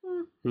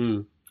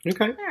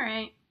 Okay. All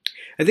right.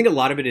 I think a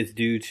lot of it is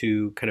due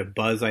to kind of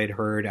buzz I had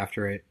heard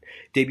after it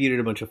debuted at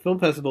a bunch of film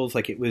festivals.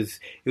 It was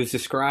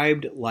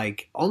described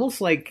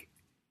almost like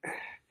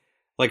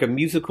a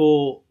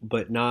musical,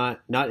 but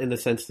not in the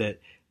sense that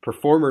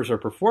performers are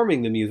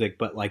performing the music,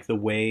 but the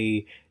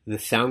way the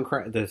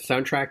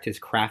soundtrack is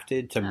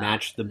crafted to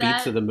match the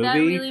beats of the movie. That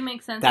really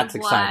makes sense. That's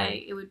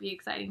exciting. Why it would be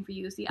exciting for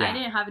you. See, I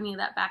didn't have any of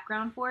that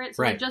background for it,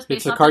 so right. just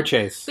it's a car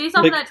chase. Based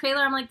off of that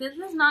trailer, I'm like, this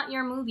is not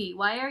your movie.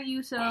 Why are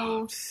you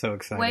so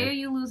excited? Why are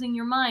you losing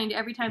your mind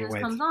every time this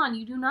comes on?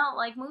 You do not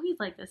like movies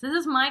like this. This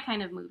is my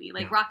kind of movie,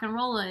 rock and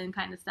roll and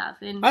kind of stuff.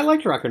 And I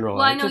liked rock and roll.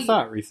 I just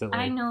saw it recently.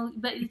 I know,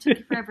 but it took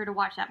you forever to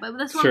watch that. But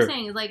that's what I'm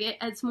saying. Is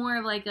it's more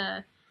of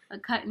a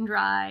cut and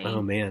dry.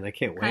 Oh man, I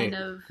can't wait.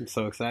 I'm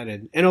so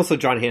excited. And also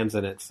John Hamm's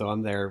in it, so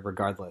I'm there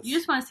regardless. You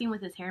just want to see him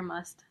with his hair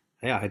mussed.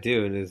 Yeah, I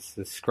do. And his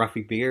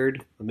scruffy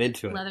beard, I'm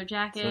into it. Leather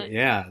jacket. So,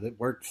 yeah, that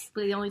works.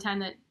 But the only time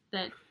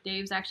that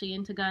Dave's actually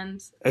into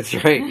guns. That's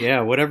right.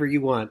 Yeah, whatever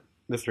you want,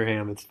 Mr.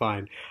 Hamm, it's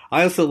fine.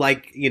 I also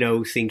like,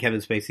 seeing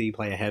Kevin Spacey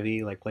play a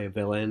heavy, play a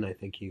villain. I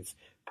think he's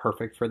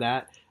perfect for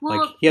that.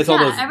 Well, he has all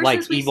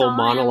those evil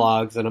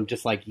monologues, and I'm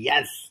just like,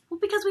 yes. Well,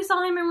 because we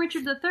saw him in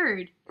Richard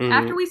III.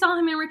 After we saw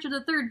him in Richard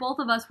III, both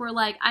of us were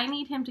like, I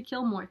need him to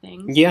kill more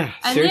things. Yeah,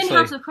 and seriously. then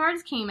House of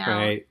Cards came out.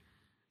 Right.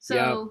 So,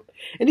 yeah.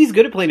 And he's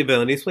good at playing a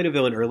villain. He's played a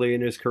villain early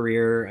in his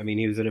career. I mean,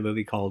 he was in a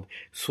movie called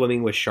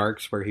Swimming with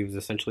Sharks, where he was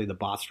essentially the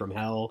boss from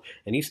hell,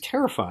 and he's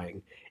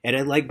terrifying. And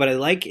I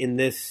like in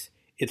this,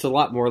 it's a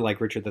lot more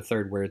like Richard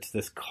III, where it's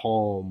this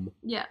calm.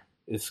 Yeah.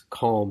 is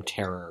calm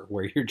terror,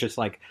 where you're just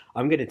like,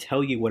 I'm going to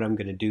tell you what I'm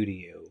going to do to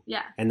you.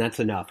 Yeah. And that's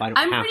enough.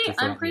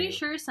 I'm pretty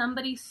sure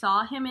somebody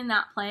saw him in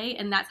that play,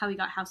 and that's how he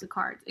got House of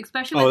Cards.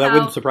 Especially that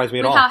wouldn't surprise me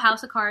at all. How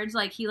House of Cards,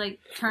 like, he, like,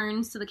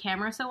 turns to the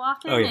camera so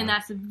often, and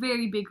that's a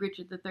very big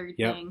Richard III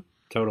thing.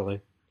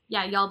 Totally.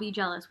 Yeah, y'all be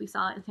jealous. We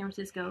saw it in San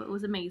Francisco. It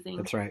was amazing.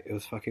 That's right. It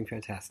was fucking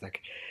fantastic.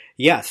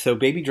 Yeah, so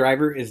Baby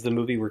Driver is the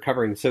movie we're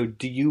covering. So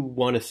do you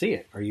want to see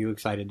it? Are you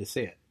excited to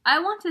see it? I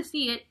want to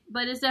see it,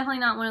 but it's definitely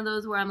not one of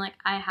those where I'm like,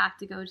 I have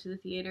to go to the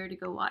theater to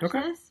go watch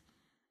this.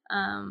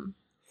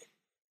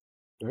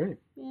 All right.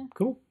 Yeah.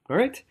 Cool. All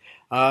right.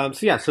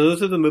 So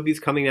those are the movies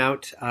coming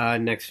out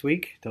next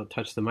week. Don't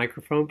touch the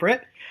microphone,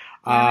 Britt.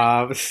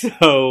 And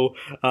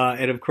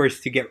of course,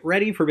 to get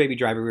ready for Baby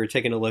Driver, we were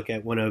taking a look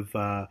at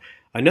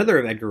another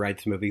of Edgar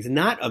Wright's movies,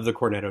 not of the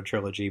Cornetto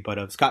trilogy, but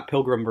of Scott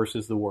Pilgrim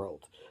versus the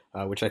World,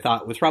 which I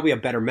thought was probably a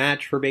better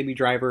match for Baby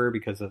Driver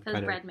because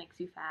bread makes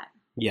you fat.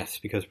 Yes,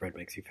 because bread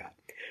makes you fat.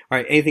 All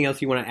right. Anything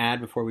else you want to add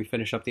before we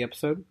finish up the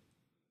episode?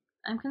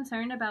 I'm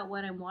concerned about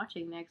what I'm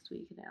watching next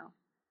week now.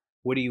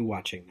 What are you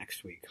watching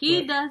next week?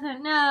 He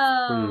doesn't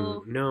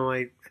know. No,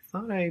 I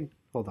thought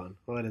hold on.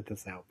 I'll edit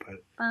this out.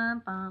 But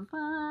Uh-oh.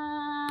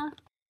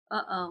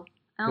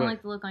 I don't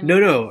like the look on your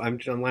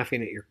face. No, I'm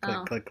laughing at your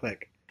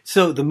click.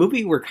 So the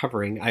movie we're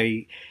covering,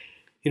 I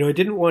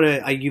didn't want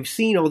to. You've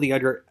seen all of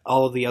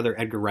the other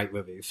Edgar Wright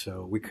movies,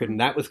 so we couldn't.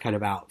 That was kind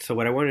of out. So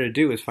what I wanted to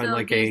do is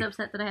find Dave's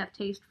upset that I have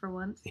taste for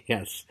once.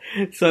 Yes.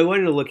 So I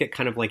wanted to look at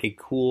kind of like a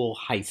cool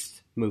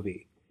heist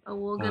movie. Oh,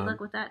 well, good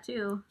luck with that,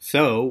 too.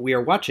 So, we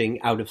are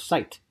watching Out of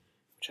Sight,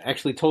 which I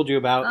actually told you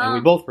about, and we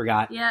both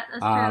forgot. Yeah,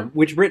 that's true.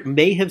 Which Britt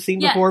may have seen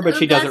before, but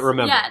she doesn't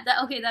remember. Yeah,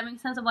 that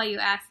makes sense of why you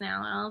asked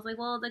now. And I was like,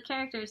 well, the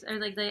characters, or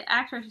like the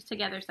actors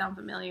together sound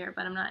familiar,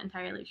 but I'm not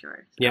entirely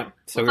sure.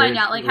 So we'll find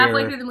out. Like,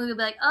 halfway through the movie, we'll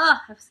be like, oh,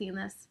 I've seen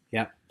this.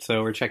 Yep.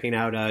 So, we're checking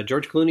out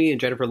George Clooney and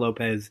Jennifer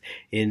Lopez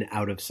in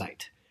Out of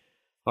Sight.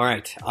 All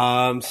right,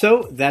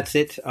 so that's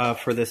it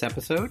for this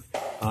episode.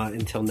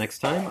 Until next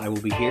time, I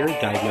will be here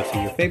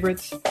diagnosing your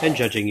favorites and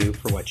judging you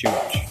for what you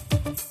watch.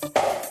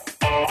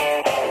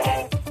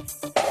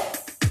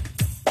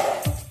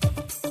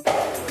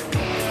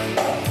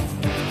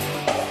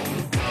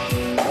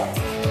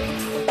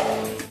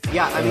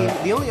 Yeah, I mean,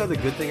 the only other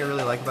good thing I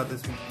really like about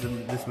this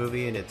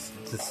movie, and it's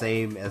the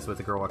same as with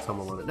The Girl Walks Home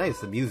Alone at Night,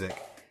 is the music.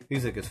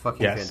 Music is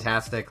fucking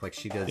fantastic. Like,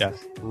 she does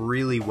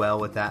really well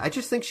with that. I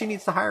just think she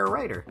needs to hire a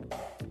writer.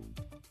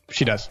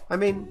 She does. I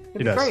mean,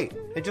 it'd be great.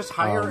 And just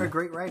hire a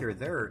great writer.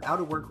 They're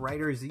out-of-work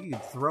writers. You'd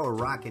throw a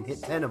rock and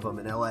hit 10 of them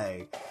in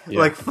L.A. Yeah.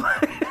 Like,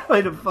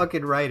 find a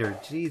fucking writer.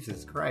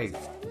 Jesus Christ.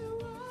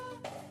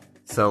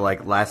 So,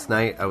 like, last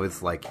night, I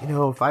was like,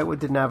 if I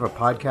didn't have a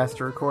podcast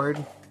to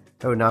record,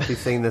 I would not be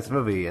seeing this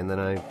movie. And then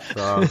I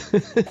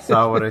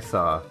saw what I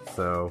saw.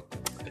 So,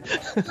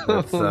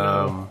 that's,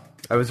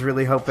 I was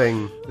really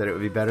hoping that it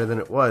would be better than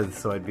it was,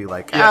 so I'd be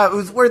like, it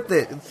was worth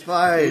it. It's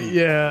fine.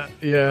 Yeah.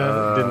 It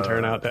didn't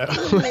turn out that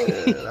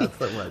way. Not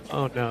so much.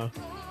 Oh, no.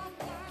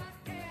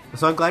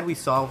 So I'm glad we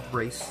solved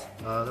race.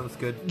 That was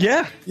good.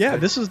 Yeah.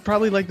 This is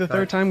probably like the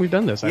third time we've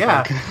done this, I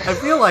think. I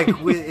feel like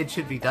it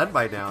should be done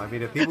by now. I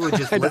mean, if people would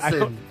just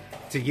listen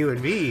to you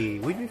and me,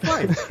 we'd be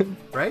fine.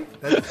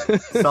 Right?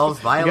 That solves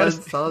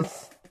violence,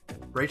 solves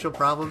racial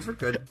problems. We're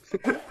good.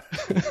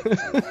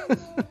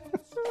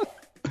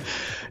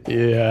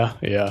 Yeah.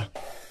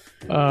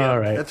 All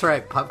right. That's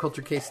right. Pop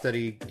culture case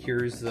study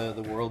cures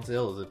the world's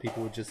ills. If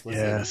people would just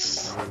listen.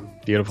 Yes.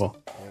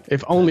 Beautiful. Yeah.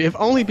 If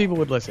only people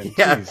would listen.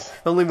 Yeah. Please.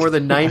 Only more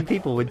than 9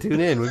 people would tune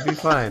in. We'd be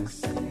fine.